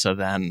 And also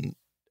then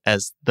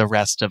as the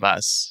rest of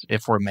us,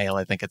 if we're male,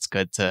 I think it's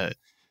good to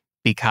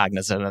be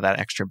cognizant of that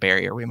extra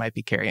barrier we might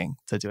be carrying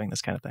to doing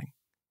this kind of thing.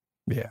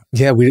 Yeah.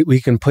 Yeah. We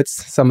can put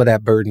some of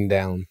that burden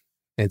down.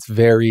 It's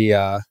very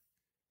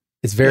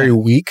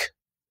weak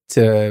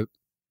to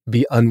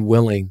be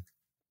unwilling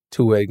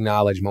to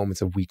acknowledge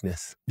moments of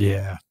weakness.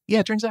 Yeah. Yeah.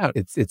 It turns out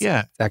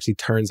it actually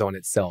turns on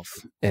itself.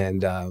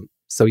 And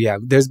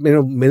there's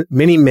been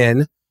many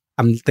men.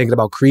 I'm thinking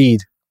about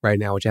Creed right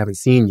now, which I haven't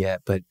seen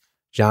yet, but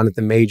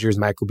Jonathan Majors,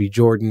 Michael B.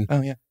 Jordan.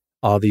 Oh yeah.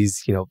 All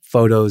these,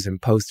 photos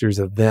and posters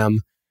of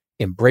them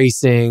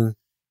embracing,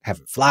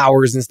 having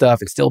flowers and stuff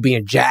and still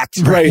being jacked,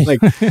 right?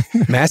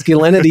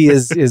 Masculinity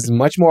is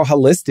much more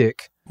holistic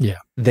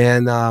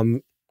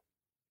than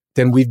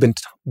we've been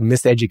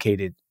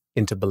miseducated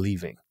into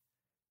believing.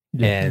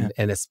 Yeah.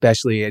 And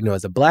especially,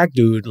 as a Black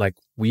dude,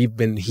 we've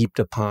been heaped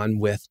upon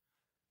with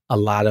a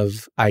lot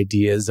of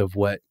ideas of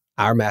what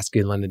our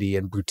masculinity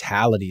and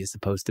brutality is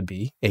supposed to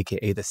be,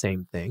 aka the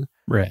same thing.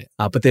 Right.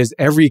 But there's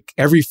every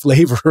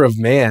flavor of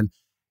man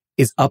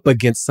is up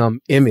against some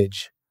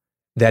image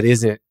that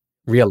isn't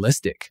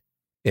realistic.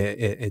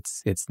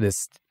 It's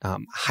this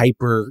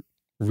hyper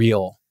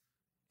real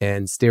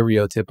and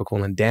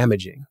stereotypical and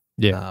damaging.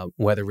 Yeah.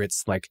 Whether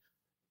it's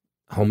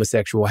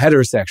homosexual,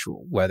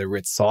 heterosexual, whether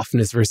it's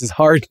softness versus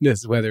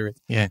hardness, whether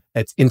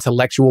it's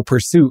intellectual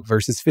pursuit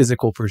versus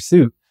physical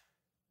pursuit.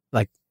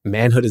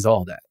 Manhood is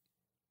all that.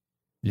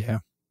 Yeah.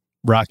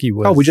 Rocky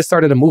was... Oh, we just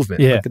started a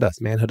movement. Yeah. Look at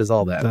us. Manhood is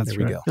all that. That's there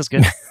we right. go. That's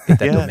good. Get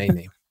that domain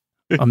name.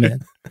 I'm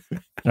in.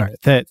 All right.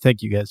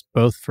 Thank you guys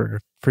both for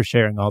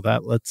sharing all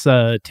that. Let's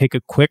take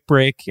a quick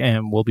break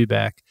and we'll be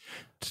back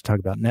to talk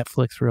about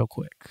Netflix real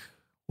quick.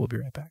 We'll be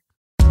right back.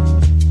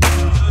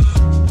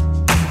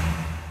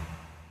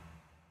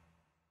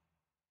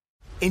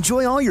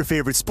 Enjoy all your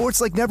favorite sports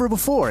like never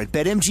before at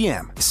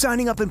BetMGM.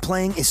 Signing up and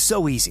playing is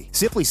so easy.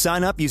 Simply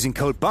sign up using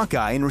code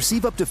Buckeye and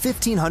receive up to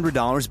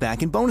 $1,500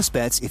 back in bonus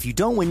bets if you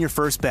don't win your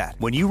first bet.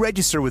 When you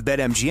register with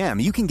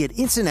BetMGM, you can get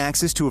instant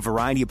access to a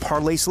variety of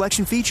parlay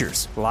selection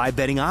features, live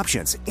betting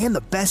options, and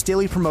the best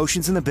daily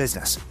promotions in the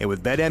business. And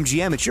with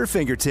BetMGM at your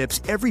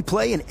fingertips, every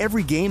play and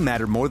every game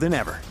matter more than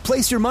ever.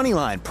 Place your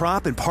moneyline,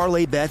 prop, and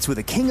parlay bets with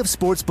the king of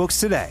sportsbooks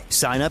today.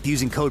 Sign up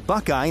using code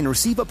Buckeye and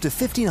receive up to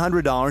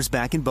 $1,500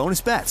 back in bonus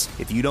bets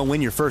if you don't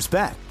win your first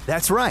bet.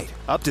 That's right,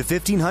 up to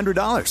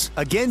 $1,500.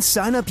 Again,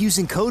 sign up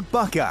using code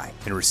Buckeye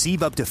and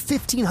receive up to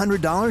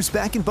 $1,500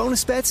 back in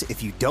bonus bets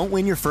if you don't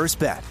win your first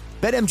bet.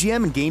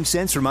 BetMGM and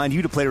GameSense remind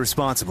you to play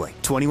responsibly.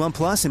 21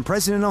 plus and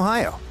present in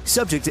Ohio.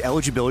 Subject to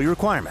eligibility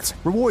requirements.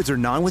 Rewards are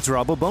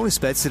non-withdrawable bonus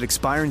bets that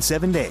expire in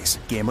 7 days.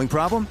 Gambling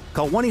problem?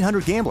 Call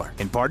 1-800-GAMBLER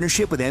in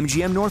partnership with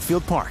MGM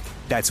Northfield Park.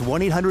 That's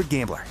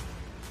 1-800-GAMBLER.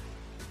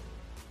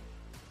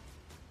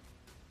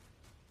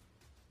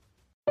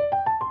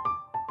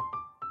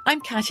 I'm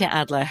Katya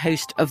Adler,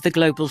 host of The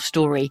Global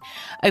Story.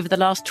 Over the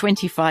last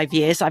 25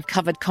 years, I've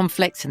covered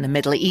conflicts in the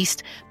Middle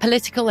East,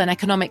 political and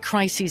economic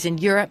crises in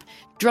Europe,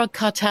 drug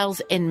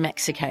cartels in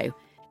Mexico.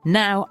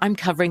 Now I'm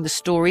covering the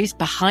stories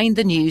behind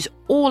the news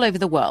all over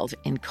the world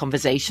in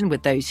conversation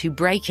with those who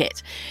break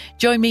it.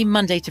 Join me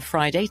Monday to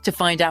Friday to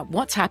find out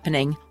what's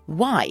happening,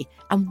 why,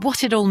 and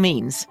what it all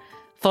means.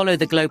 Follow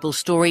The Global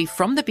Story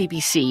from the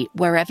BBC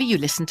wherever you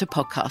listen to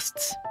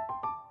podcasts.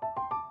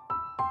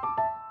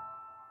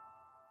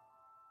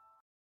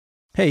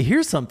 Hey,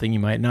 here's something you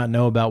might not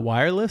know about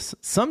wireless.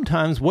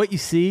 Sometimes what you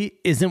see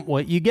isn't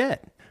what you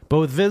get. But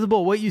with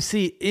Visible, what you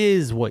see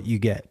is what you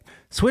get.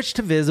 Switch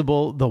to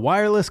Visible, the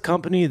wireless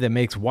company that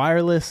makes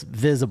wireless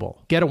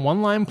visible. Get a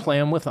one-line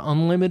plan with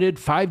unlimited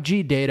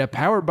 5G data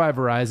powered by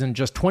Verizon,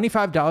 just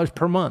 $25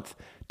 per month.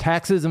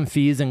 Taxes and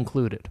fees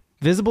included.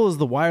 Visible is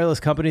the wireless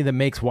company that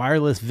makes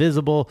wireless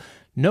visible.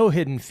 No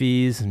hidden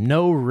fees,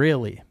 no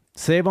really.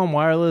 Save on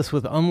wireless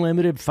with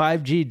unlimited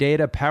 5G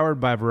data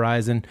powered by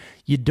Verizon.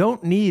 You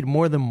don't need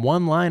more than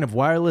one line of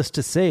wireless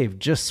to save.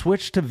 Just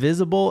switch to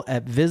Visible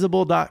at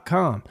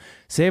Visible.com.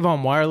 Save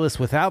on wireless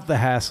without the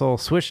hassle.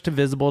 Switch to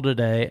Visible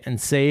today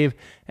and save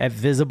at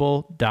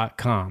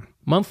Visible.com.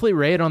 Monthly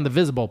rate on the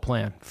Visible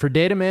plan. For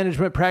data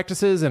management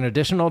practices and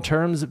additional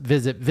terms,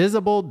 visit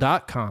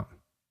Visible.com.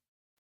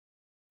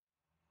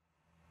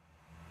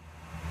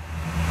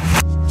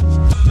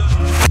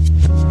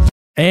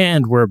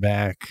 And we're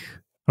back.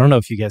 I don't know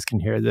if you guys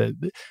can hear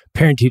the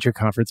parent-teacher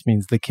conference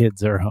means the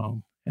kids are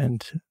home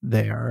and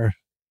they are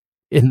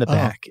in the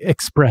back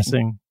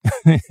expressing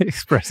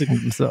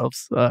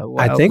themselves loudly.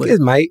 I think it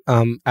might,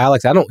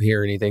 Alex, I don't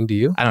hear anything. Do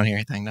you? I don't hear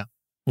anything, no.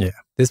 Yeah.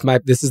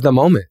 This is the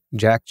moment.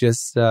 Jack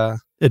just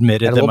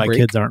admitted that my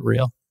kids aren't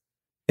real.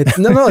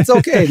 No, it's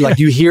okay. Like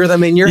you hear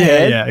them in your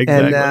head. Yeah,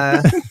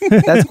 exactly.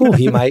 And that's cool.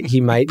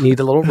 He might need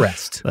a little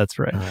rest. That's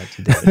right.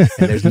 Today.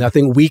 And there's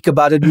nothing weak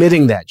about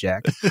admitting that,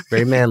 Jack.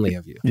 Very manly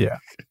of you. Yeah.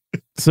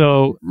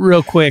 So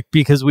real quick,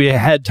 because we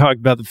had talked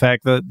about the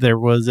fact that there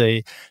was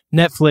a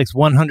Netflix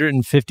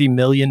 $150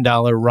 million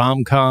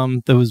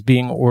rom-com that was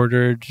being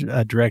ordered,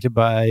 directed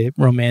by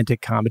romantic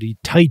comedy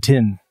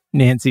titan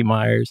Nancy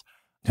Meyers,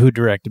 who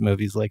directed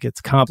movies like It's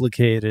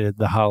Complicated,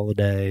 The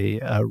Holiday,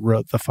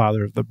 wrote The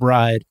Father of the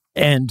Bride.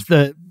 And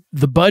the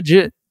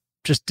budget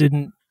just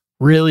didn't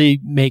really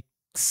make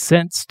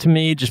sense to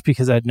me, just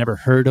because I'd never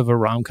heard of a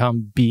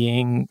rom-com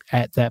being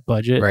at that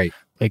budget. Right.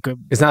 Like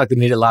it's not like they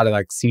need a lot of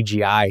like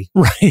CGI,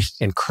 right,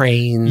 and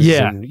cranes,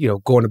 and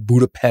going to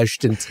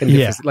Budapest and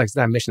like it's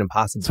not Mission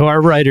Impossible. So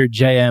our writer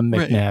J.M.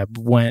 McNabb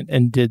went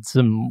and did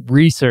some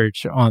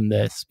research on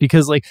this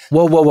because, like,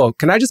 whoa,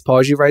 can I just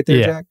pause you right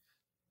there, Jack?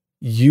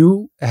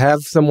 You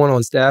have someone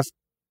on staff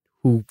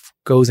who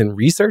goes and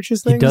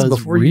researches things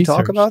before you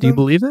talk about them? Do you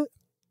believe it?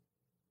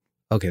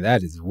 Okay,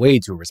 that is way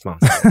too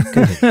responsible.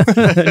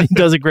 He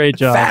does a great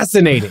job.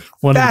 Fascinating.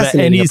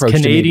 And he's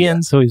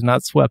Canadian, so he's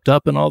not swept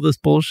up in all this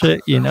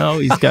bullshit.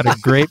 He's got a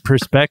great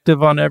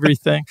perspective on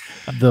everything.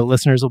 The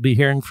listeners will be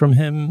hearing from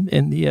him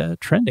in the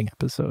trending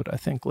episode, I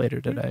think, later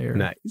today.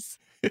 Nice.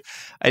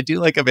 I do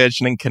like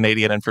imagining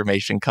Canadian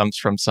information comes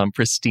from some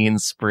pristine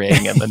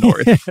spring in the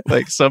north,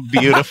 like some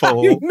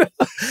beautiful.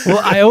 Well,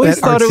 I always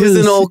thought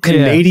artisanal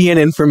Canadian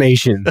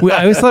information.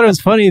 I always thought it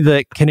was funny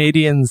that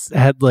Canadians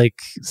had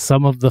like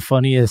some of the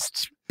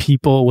funniest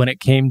people when it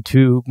came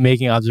to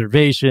making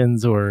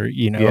observations or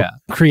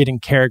creating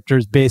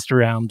characters based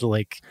around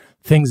like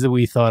things that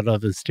we thought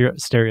of as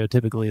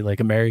stereotypically like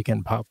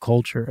American pop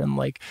culture, and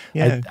like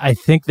I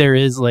think there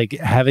is like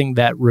having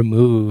that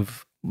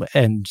remove.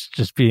 And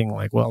just being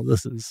like, well,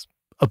 this is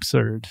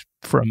absurd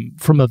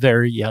from a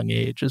very young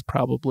age is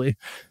probably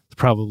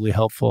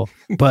helpful.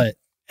 But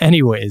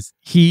anyways,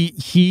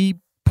 he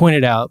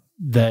pointed out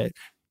that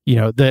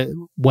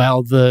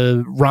while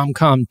the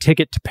rom-com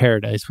Ticket to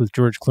Paradise with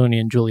George Clooney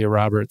and Julia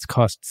Roberts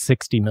cost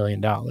 $60 million,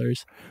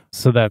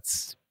 so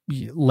that's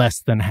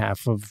less than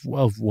half of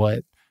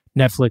what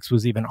Netflix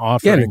was even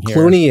offering. Yeah, and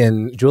Clooney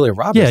and Julia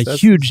Roberts. Yeah,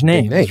 huge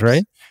names,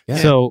 right? Yeah.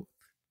 So.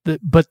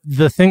 But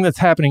the thing that's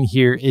happening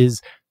here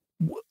is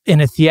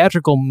in a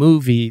theatrical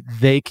movie,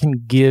 they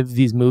can give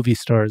these movie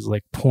stars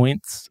like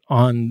points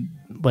on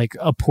like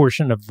a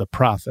portion of the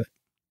profit.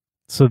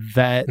 So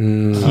that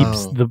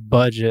keeps the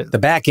budget. The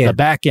back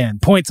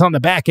end. Points on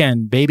the back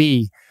end,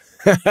 baby.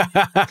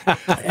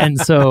 And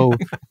so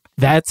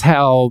that's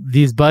how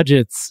these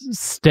budgets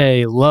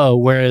stay low.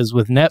 Whereas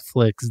with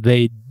Netflix,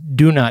 they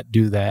do not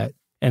do that.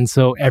 And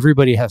so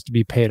everybody has to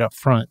be paid up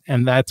front.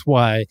 And that's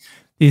why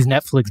these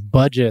Netflix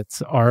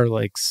budgets are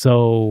like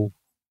so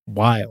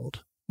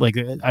wild. Like,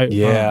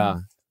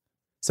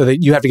 so that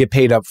you have to get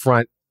paid up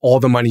front all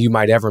the money you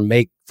might ever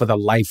make for the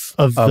life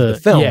of the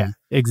film. Yeah,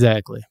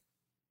 exactly.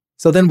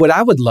 So then what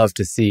I would love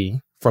to see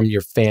from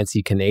your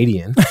fancy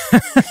Canadian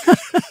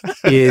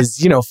is,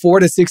 $4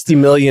 to $60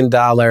 million,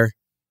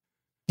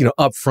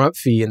 upfront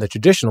fee in the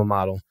traditional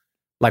model.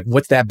 Like,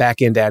 what's that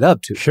back end add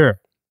up to? Sure.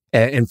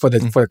 And for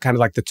kind of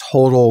like the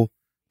total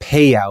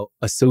payout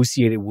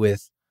associated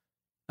with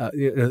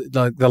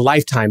the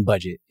lifetime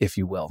budget, if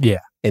you will. Yeah.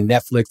 In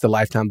Netflix, the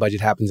lifetime budget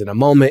happens in a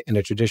moment. In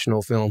a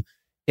traditional film,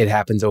 it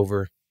happens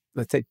over,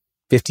 let's say,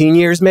 15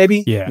 years,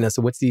 maybe. Yeah.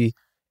 So what's the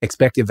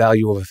expected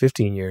value over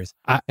 15 years?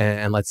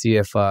 And let's see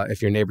if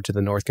your neighbor to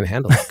the north can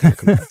handle that kind of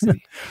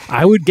complexity.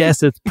 I would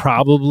guess it's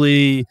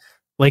probably,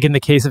 like in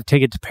the case of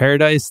Ticket to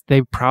Paradise,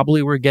 they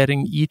probably were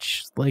getting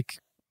each like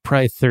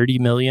probably 30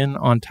 million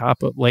on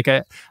top of like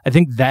I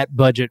think that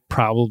budget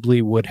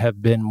probably would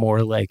have been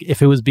more like,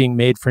 if it was being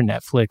made for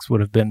Netflix,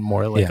 would have been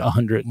more like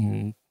 100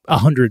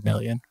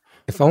 million.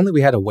 If only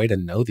we had a way to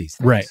know these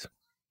things. Right.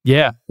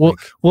 Yeah.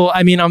 Well,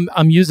 I mean,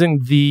 I'm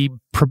using the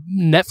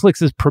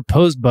Netflix's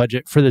proposed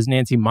budget for this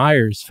Nancy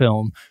Meyers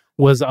film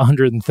was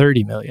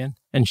 130 million.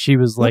 And she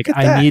was like,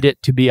 I need it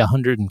to be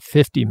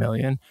 150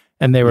 million.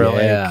 And they were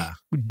like,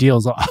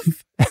 deals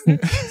off.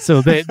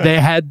 So they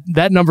had,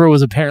 that number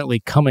was apparently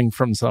coming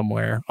from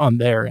somewhere on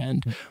their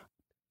end.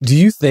 Do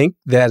you think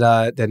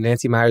that that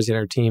Nancy Meyers and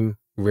her team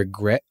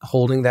regret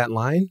holding that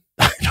line?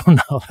 I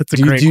don't know. That's a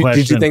great question.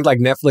 Did you think like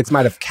Netflix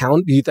might have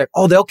counted? You think,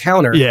 they'll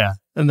counter. Yeah.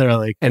 And they're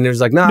like, and there's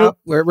like, no, nope,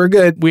 we're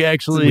good. We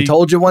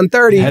told you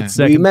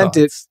 130. We meant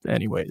it.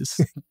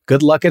 Anyways.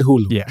 Good luck at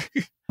Hulu. Yeah.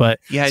 But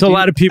so a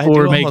lot of people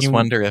were making. I almost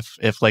wonder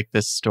if like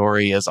this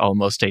story is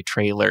almost a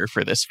trailer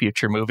for this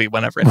future movie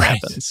whenever it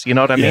happens. You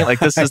know what I mean? Like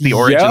this is the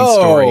origin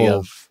story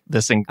of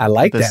this. I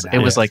like that. It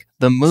was like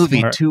the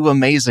movie too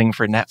amazing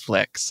for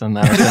Netflix, and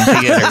then it's in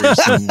theaters.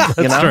 And,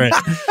 you know, right.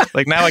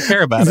 Like now I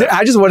care about it.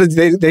 I just wanted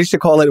they should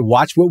call it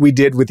 "Watch What We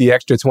Did with the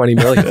Extra 20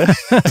 Million."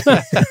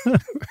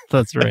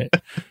 That's right.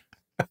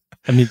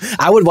 I mean,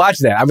 I would watch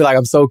that. I'd be like,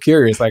 I'm so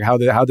curious, like how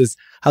this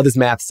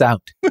maths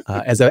out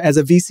as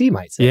a VC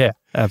might say. Yeah,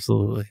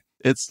 absolutely.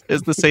 It's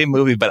the same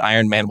movie, but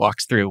Iron Man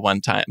walks through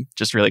one time,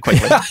 just really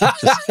quickly.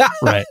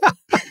 Right.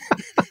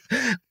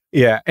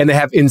 Yeah, and they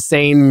have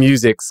insane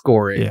music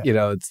scoring. Yeah. You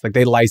know, it's like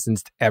they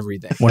licensed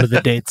everything. One of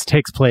the dates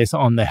takes place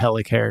on the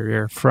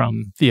helicarrier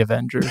from the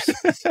Avengers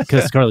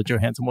because Scarlett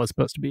Johansson was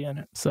supposed to be in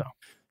it, so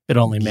it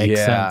only makes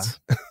sense.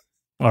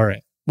 All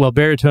right. Well,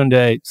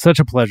 Baratunde, such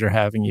a pleasure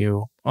having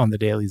you on the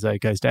Daily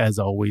Zeitgeist, as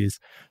always.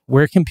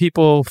 Where can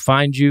people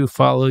find you,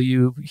 follow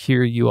you,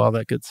 hear you, all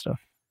that good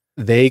stuff?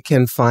 They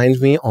can find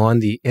me on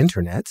the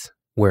internet,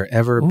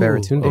 wherever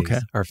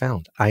Baratundes are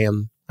found. I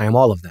am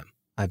all of them.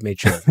 I've made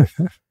sure.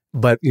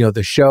 But, you know,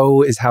 the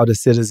show is How to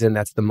Citizen.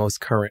 That's the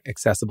most current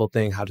accessible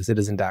thing,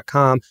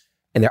 howtocitizen.com.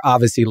 And they're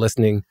obviously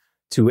listening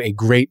to a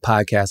great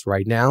podcast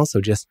right now.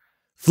 So just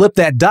flip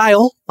that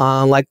dial,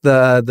 like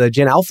the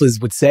Gen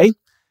Alphas would say.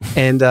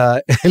 And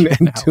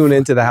tune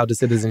into the How to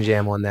Citizen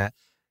Jam on that.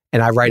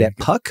 And I write at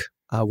Puck.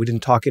 We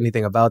didn't talk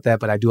anything about that,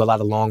 but I do a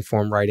lot of long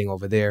form writing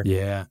over there.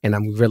 Yeah. And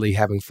I'm really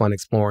having fun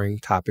exploring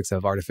topics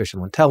of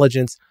artificial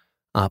intelligence,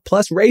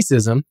 plus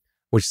racism,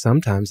 which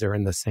sometimes are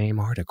in the same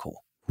article.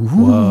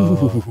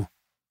 Whoa.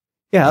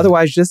 Yeah.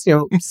 Otherwise, just, you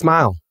know,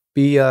 smile,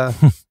 be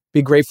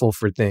grateful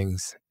for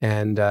things,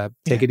 and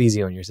take it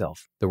easy on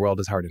yourself. The world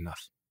is hard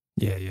enough.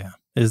 Yeah. Yeah.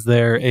 Is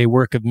there a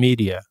work of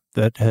media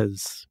that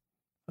has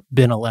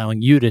been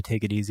allowing you to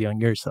take it easy on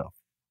yourself?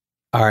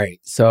 All right.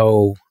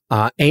 So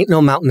Ain't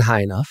No Mountain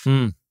High Enough,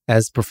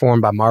 as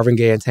performed by Marvin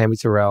Gaye and Tammy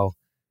Terrell.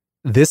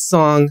 This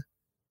song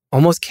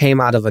almost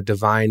came out of a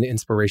divine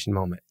inspiration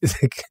moment.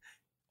 It's like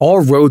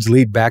all roads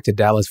lead back to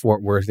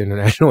Dallas-Fort Worth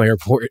International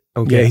Airport.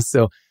 Okay. Yeah.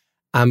 So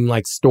I'm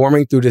like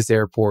storming through this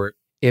airport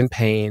in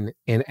pain,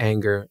 in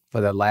anger for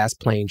the last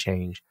plane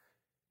change.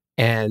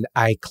 And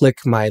I click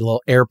my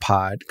little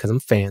AirPod, because I'm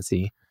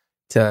fancy,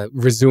 to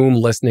resume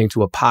listening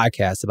to a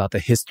podcast about the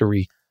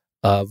history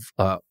of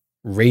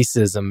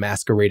racism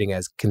masquerading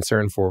as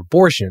concern for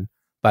abortion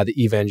by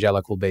the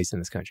evangelical base in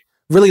this country.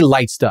 Really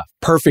light stuff.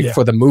 Perfect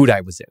for the mood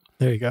I was in.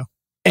 There you go.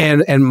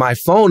 And my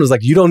phone was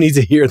like, you don't need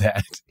to hear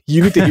that.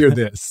 You need to hear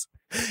this.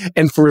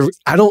 And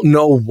I don't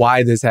know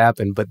why this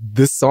happened, but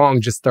this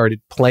song just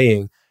started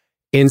playing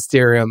in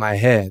stereo in my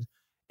head.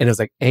 And it was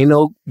like, ain't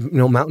no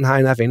mountain high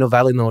enough, ain't no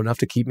valley low enough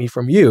to keep me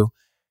from you.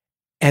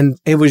 And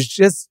it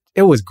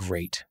was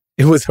great.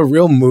 It was a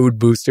real mood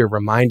booster.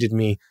 Reminded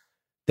me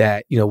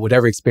that, you know,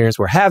 whatever experience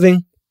we're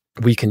having,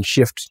 we can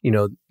shift, you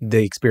know,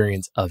 the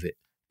experience of it,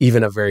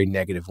 even a very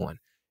negative one.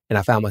 And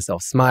I found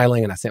myself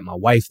smiling, and I sent my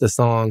wife the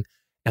song. And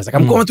I was like,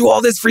 I'm going through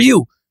all this for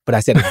you. But I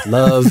said it with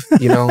love,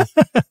 you know,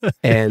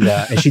 and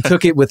she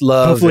took it with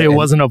love. Hopefully it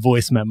wasn't a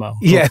voice memo.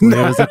 Yeah, it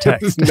was a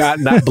text.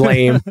 Not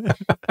blame.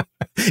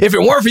 If it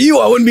weren't for you,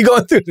 I wouldn't be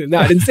going through it. No,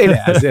 I didn't say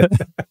that.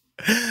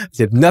 I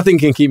said, nothing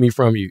can keep me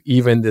from you,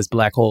 even this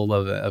black hole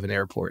of an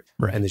airport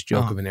and this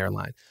joke of an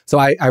airline. So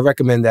I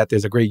recommend that.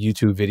 There's a great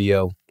YouTube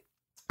video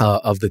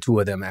of the two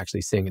of them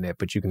actually singing it,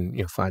 but you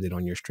can find it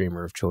on your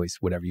streamer of choice,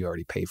 whatever you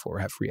already pay for,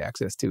 have free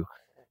access to,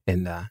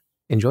 and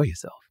enjoy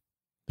yourself.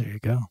 There you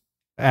go.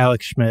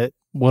 Alex Schmidt,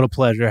 what a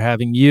pleasure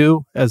having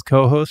you as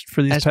co-host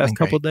for these past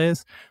couple of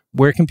days.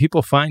 Where can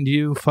people find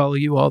you, follow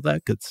you, all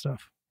that good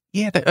stuff?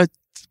 Yeah,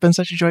 it's been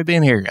such a joy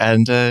being here.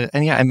 And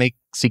yeah, I make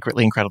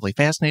Secretly Incredibly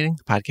Fascinating,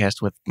 the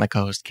podcast with my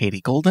co-host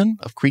Katie Golden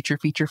of Creature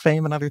Feature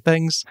fame and other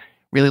things.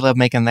 Really love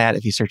making that.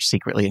 If you search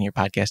Secretly in your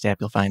podcast app,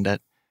 you'll find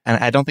it.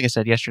 And I don't think I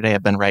said yesterday,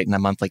 I've been writing a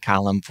monthly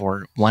column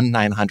for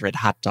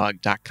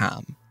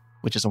 1900hotdog.com,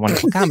 which is a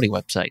wonderful comedy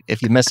website.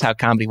 If you miss how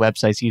comedy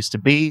websites used to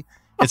be,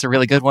 it's a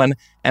really good one.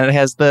 And it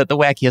has the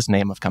wackiest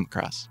name I've come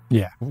across.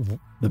 Yeah.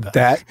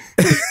 That's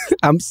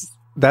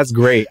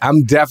great.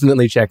 I'm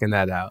definitely checking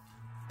that out.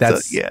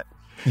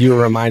 You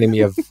were reminding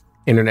me of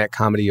internet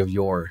comedy of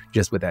yore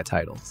just with that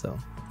title. So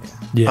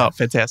yeah. Oh,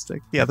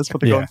 fantastic. Yeah, that's what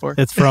they're going for.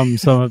 It's from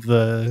some of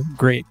the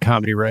great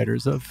comedy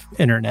writers of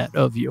internet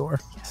of yore.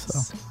 Yes.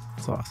 So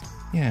it's awesome.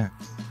 Yeah.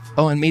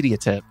 Oh, and media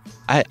tip.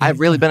 I've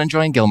really been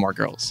enjoying Gilmore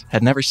Girls.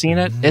 Had never seen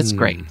it. It's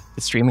great.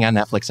 It's streaming on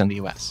Netflix in the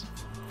US.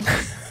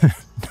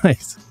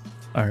 Nice.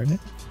 All right.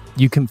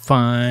 You can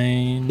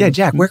find... Yeah,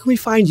 Jack, where can we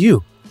find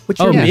you?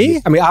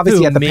 Me? I mean,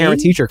 obviously at the me?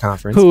 parent-teacher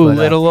conference.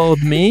 Little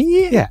old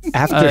me? Yeah.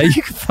 After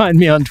you can find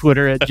me on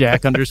Twitter at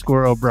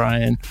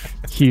Jack_O'Brien.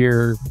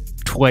 Here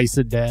twice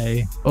a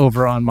day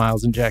over on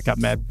Miles and Jack Got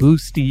Mad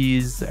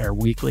Boosties, our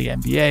weekly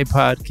NBA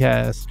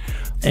podcast.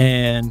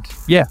 And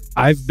yeah,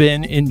 I've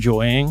been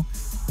enjoying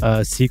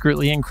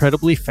Secretly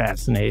Incredibly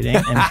Fascinating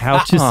and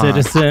Couch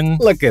Citizen.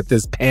 Look at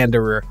this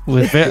panderer.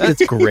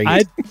 It's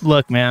great.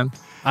 Look, man,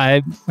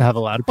 I have a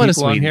lot of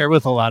people on here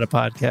with a lot of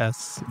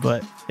podcasts,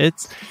 but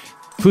it's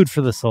food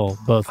for the soul,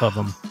 both of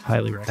them.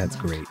 Highly recommend. That's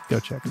great. Go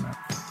check them out.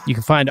 You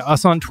can find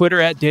us on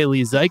Twitter at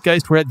Daily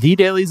Zeitgeist. We're at The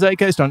Daily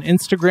Zeitgeist on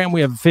Instagram.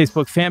 We have a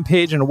Facebook fan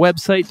page and a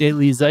website,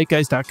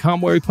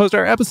 dailyzeitgeist.com, where we post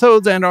our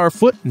episodes and our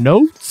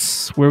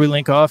footnotes, where we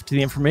link off to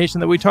the information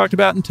that we talked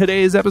about in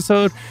today's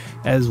episode,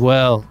 as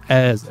well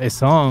as a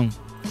song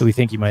that we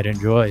think you might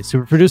enjoy.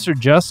 Super producer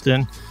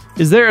Justin,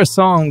 is there a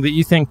song that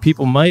you think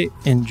people might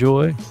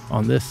enjoy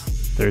on this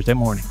Thursday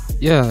morning?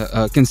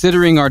 Yeah,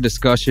 considering our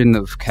discussion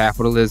of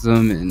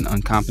capitalism and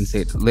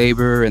uncompensated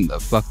labor and the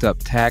fucked up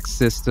tax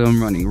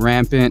system running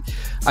rampant,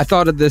 I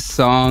thought of this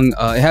song.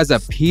 It has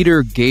a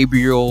Peter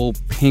Gabriel,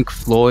 Pink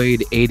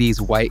Floyd, 80s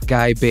white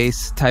guy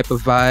bass type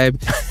of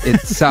vibe.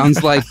 It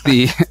sounds like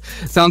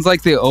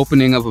the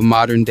opening of a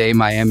modern day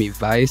Miami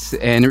Vice,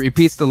 and it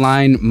repeats the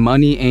line,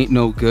 "Money ain't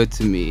no good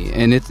to me,"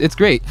 and it's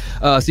great.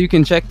 So you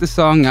can check the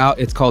song out.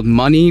 It's called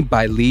 "Money"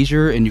 by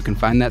Leisure, and you can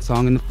find that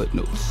song in the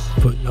footnotes.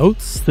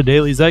 Footnotes. The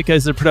Daily Zeitgeist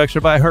is a production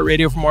of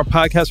iHeartRadio. For more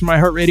podcasts from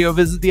iHeartRadio,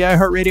 visit the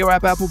iHeartRadio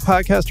app, Apple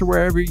Podcast, or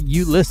wherever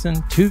you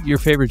listen to your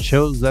favorite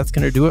shows. That's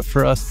going to do it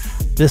for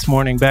us this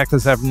morning. Back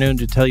this afternoon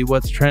to tell you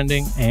what's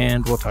trending,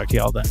 and we'll talk to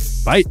you all then.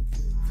 Bye.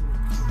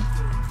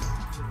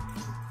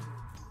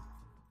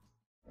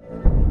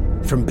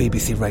 From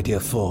BBC Radio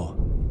 4,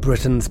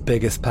 Britain's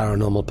biggest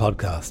paranormal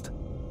podcast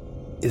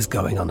is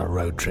going on a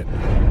road trip.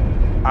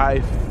 I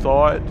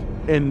thought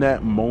in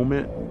that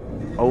moment,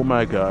 oh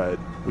my God,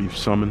 we've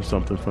summoned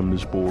something from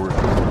this board.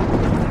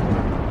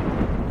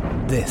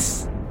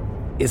 This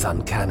is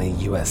Uncanny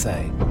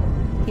USA.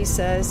 He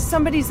says,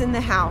 somebody's in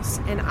the house,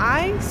 and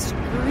I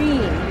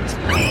screamed.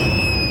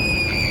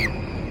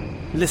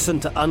 Listen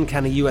to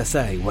Uncanny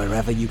USA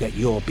wherever you get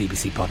your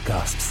BBC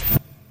podcasts,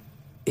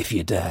 if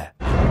you dare.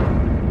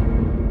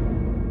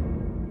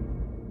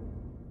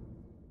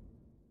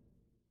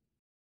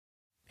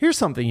 Here's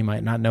something you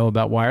might not know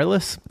about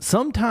wireless.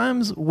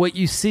 Sometimes what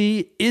you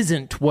see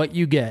isn't what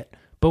you get.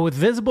 But with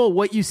Visible,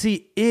 what you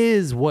see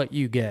is what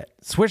you get.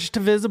 Switch to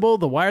Visible,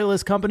 the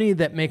wireless company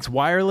that makes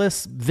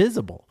wireless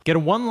visible. Get a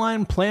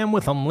one-line plan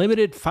with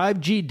unlimited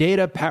 5G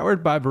data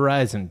powered by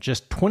Verizon.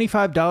 Just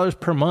 $25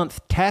 per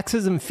month,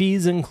 taxes and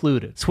fees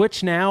included.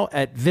 Switch now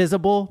at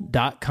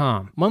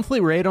Visible.com. Monthly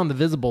rate on the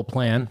Visible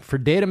plan. For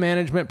data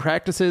management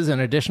practices and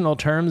additional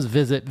terms,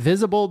 visit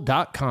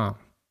Visible.com.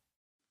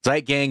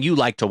 Zeit Gang, you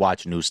like to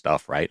watch new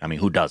stuff, right? I mean,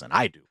 who doesn't?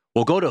 I do.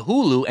 Well, go to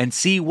Hulu and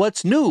see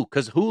what's new,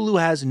 because Hulu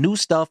has new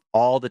stuff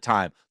all the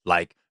time,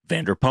 like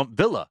Vanderpump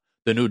Villa,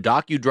 the new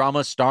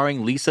docudrama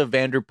starring Lisa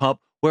Vanderpump,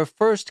 where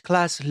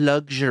first-class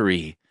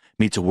luxury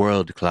meets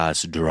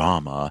world-class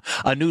drama.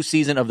 A new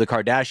season of The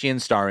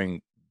Kardashians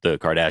starring the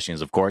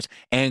Kardashians, of course,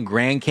 and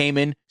Grand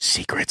Cayman,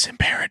 Secrets in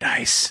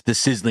Paradise, the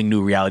sizzling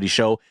new reality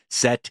show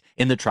set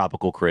in the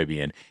tropical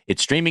Caribbean.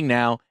 It's streaming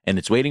now, and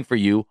it's waiting for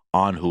you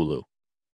on Hulu.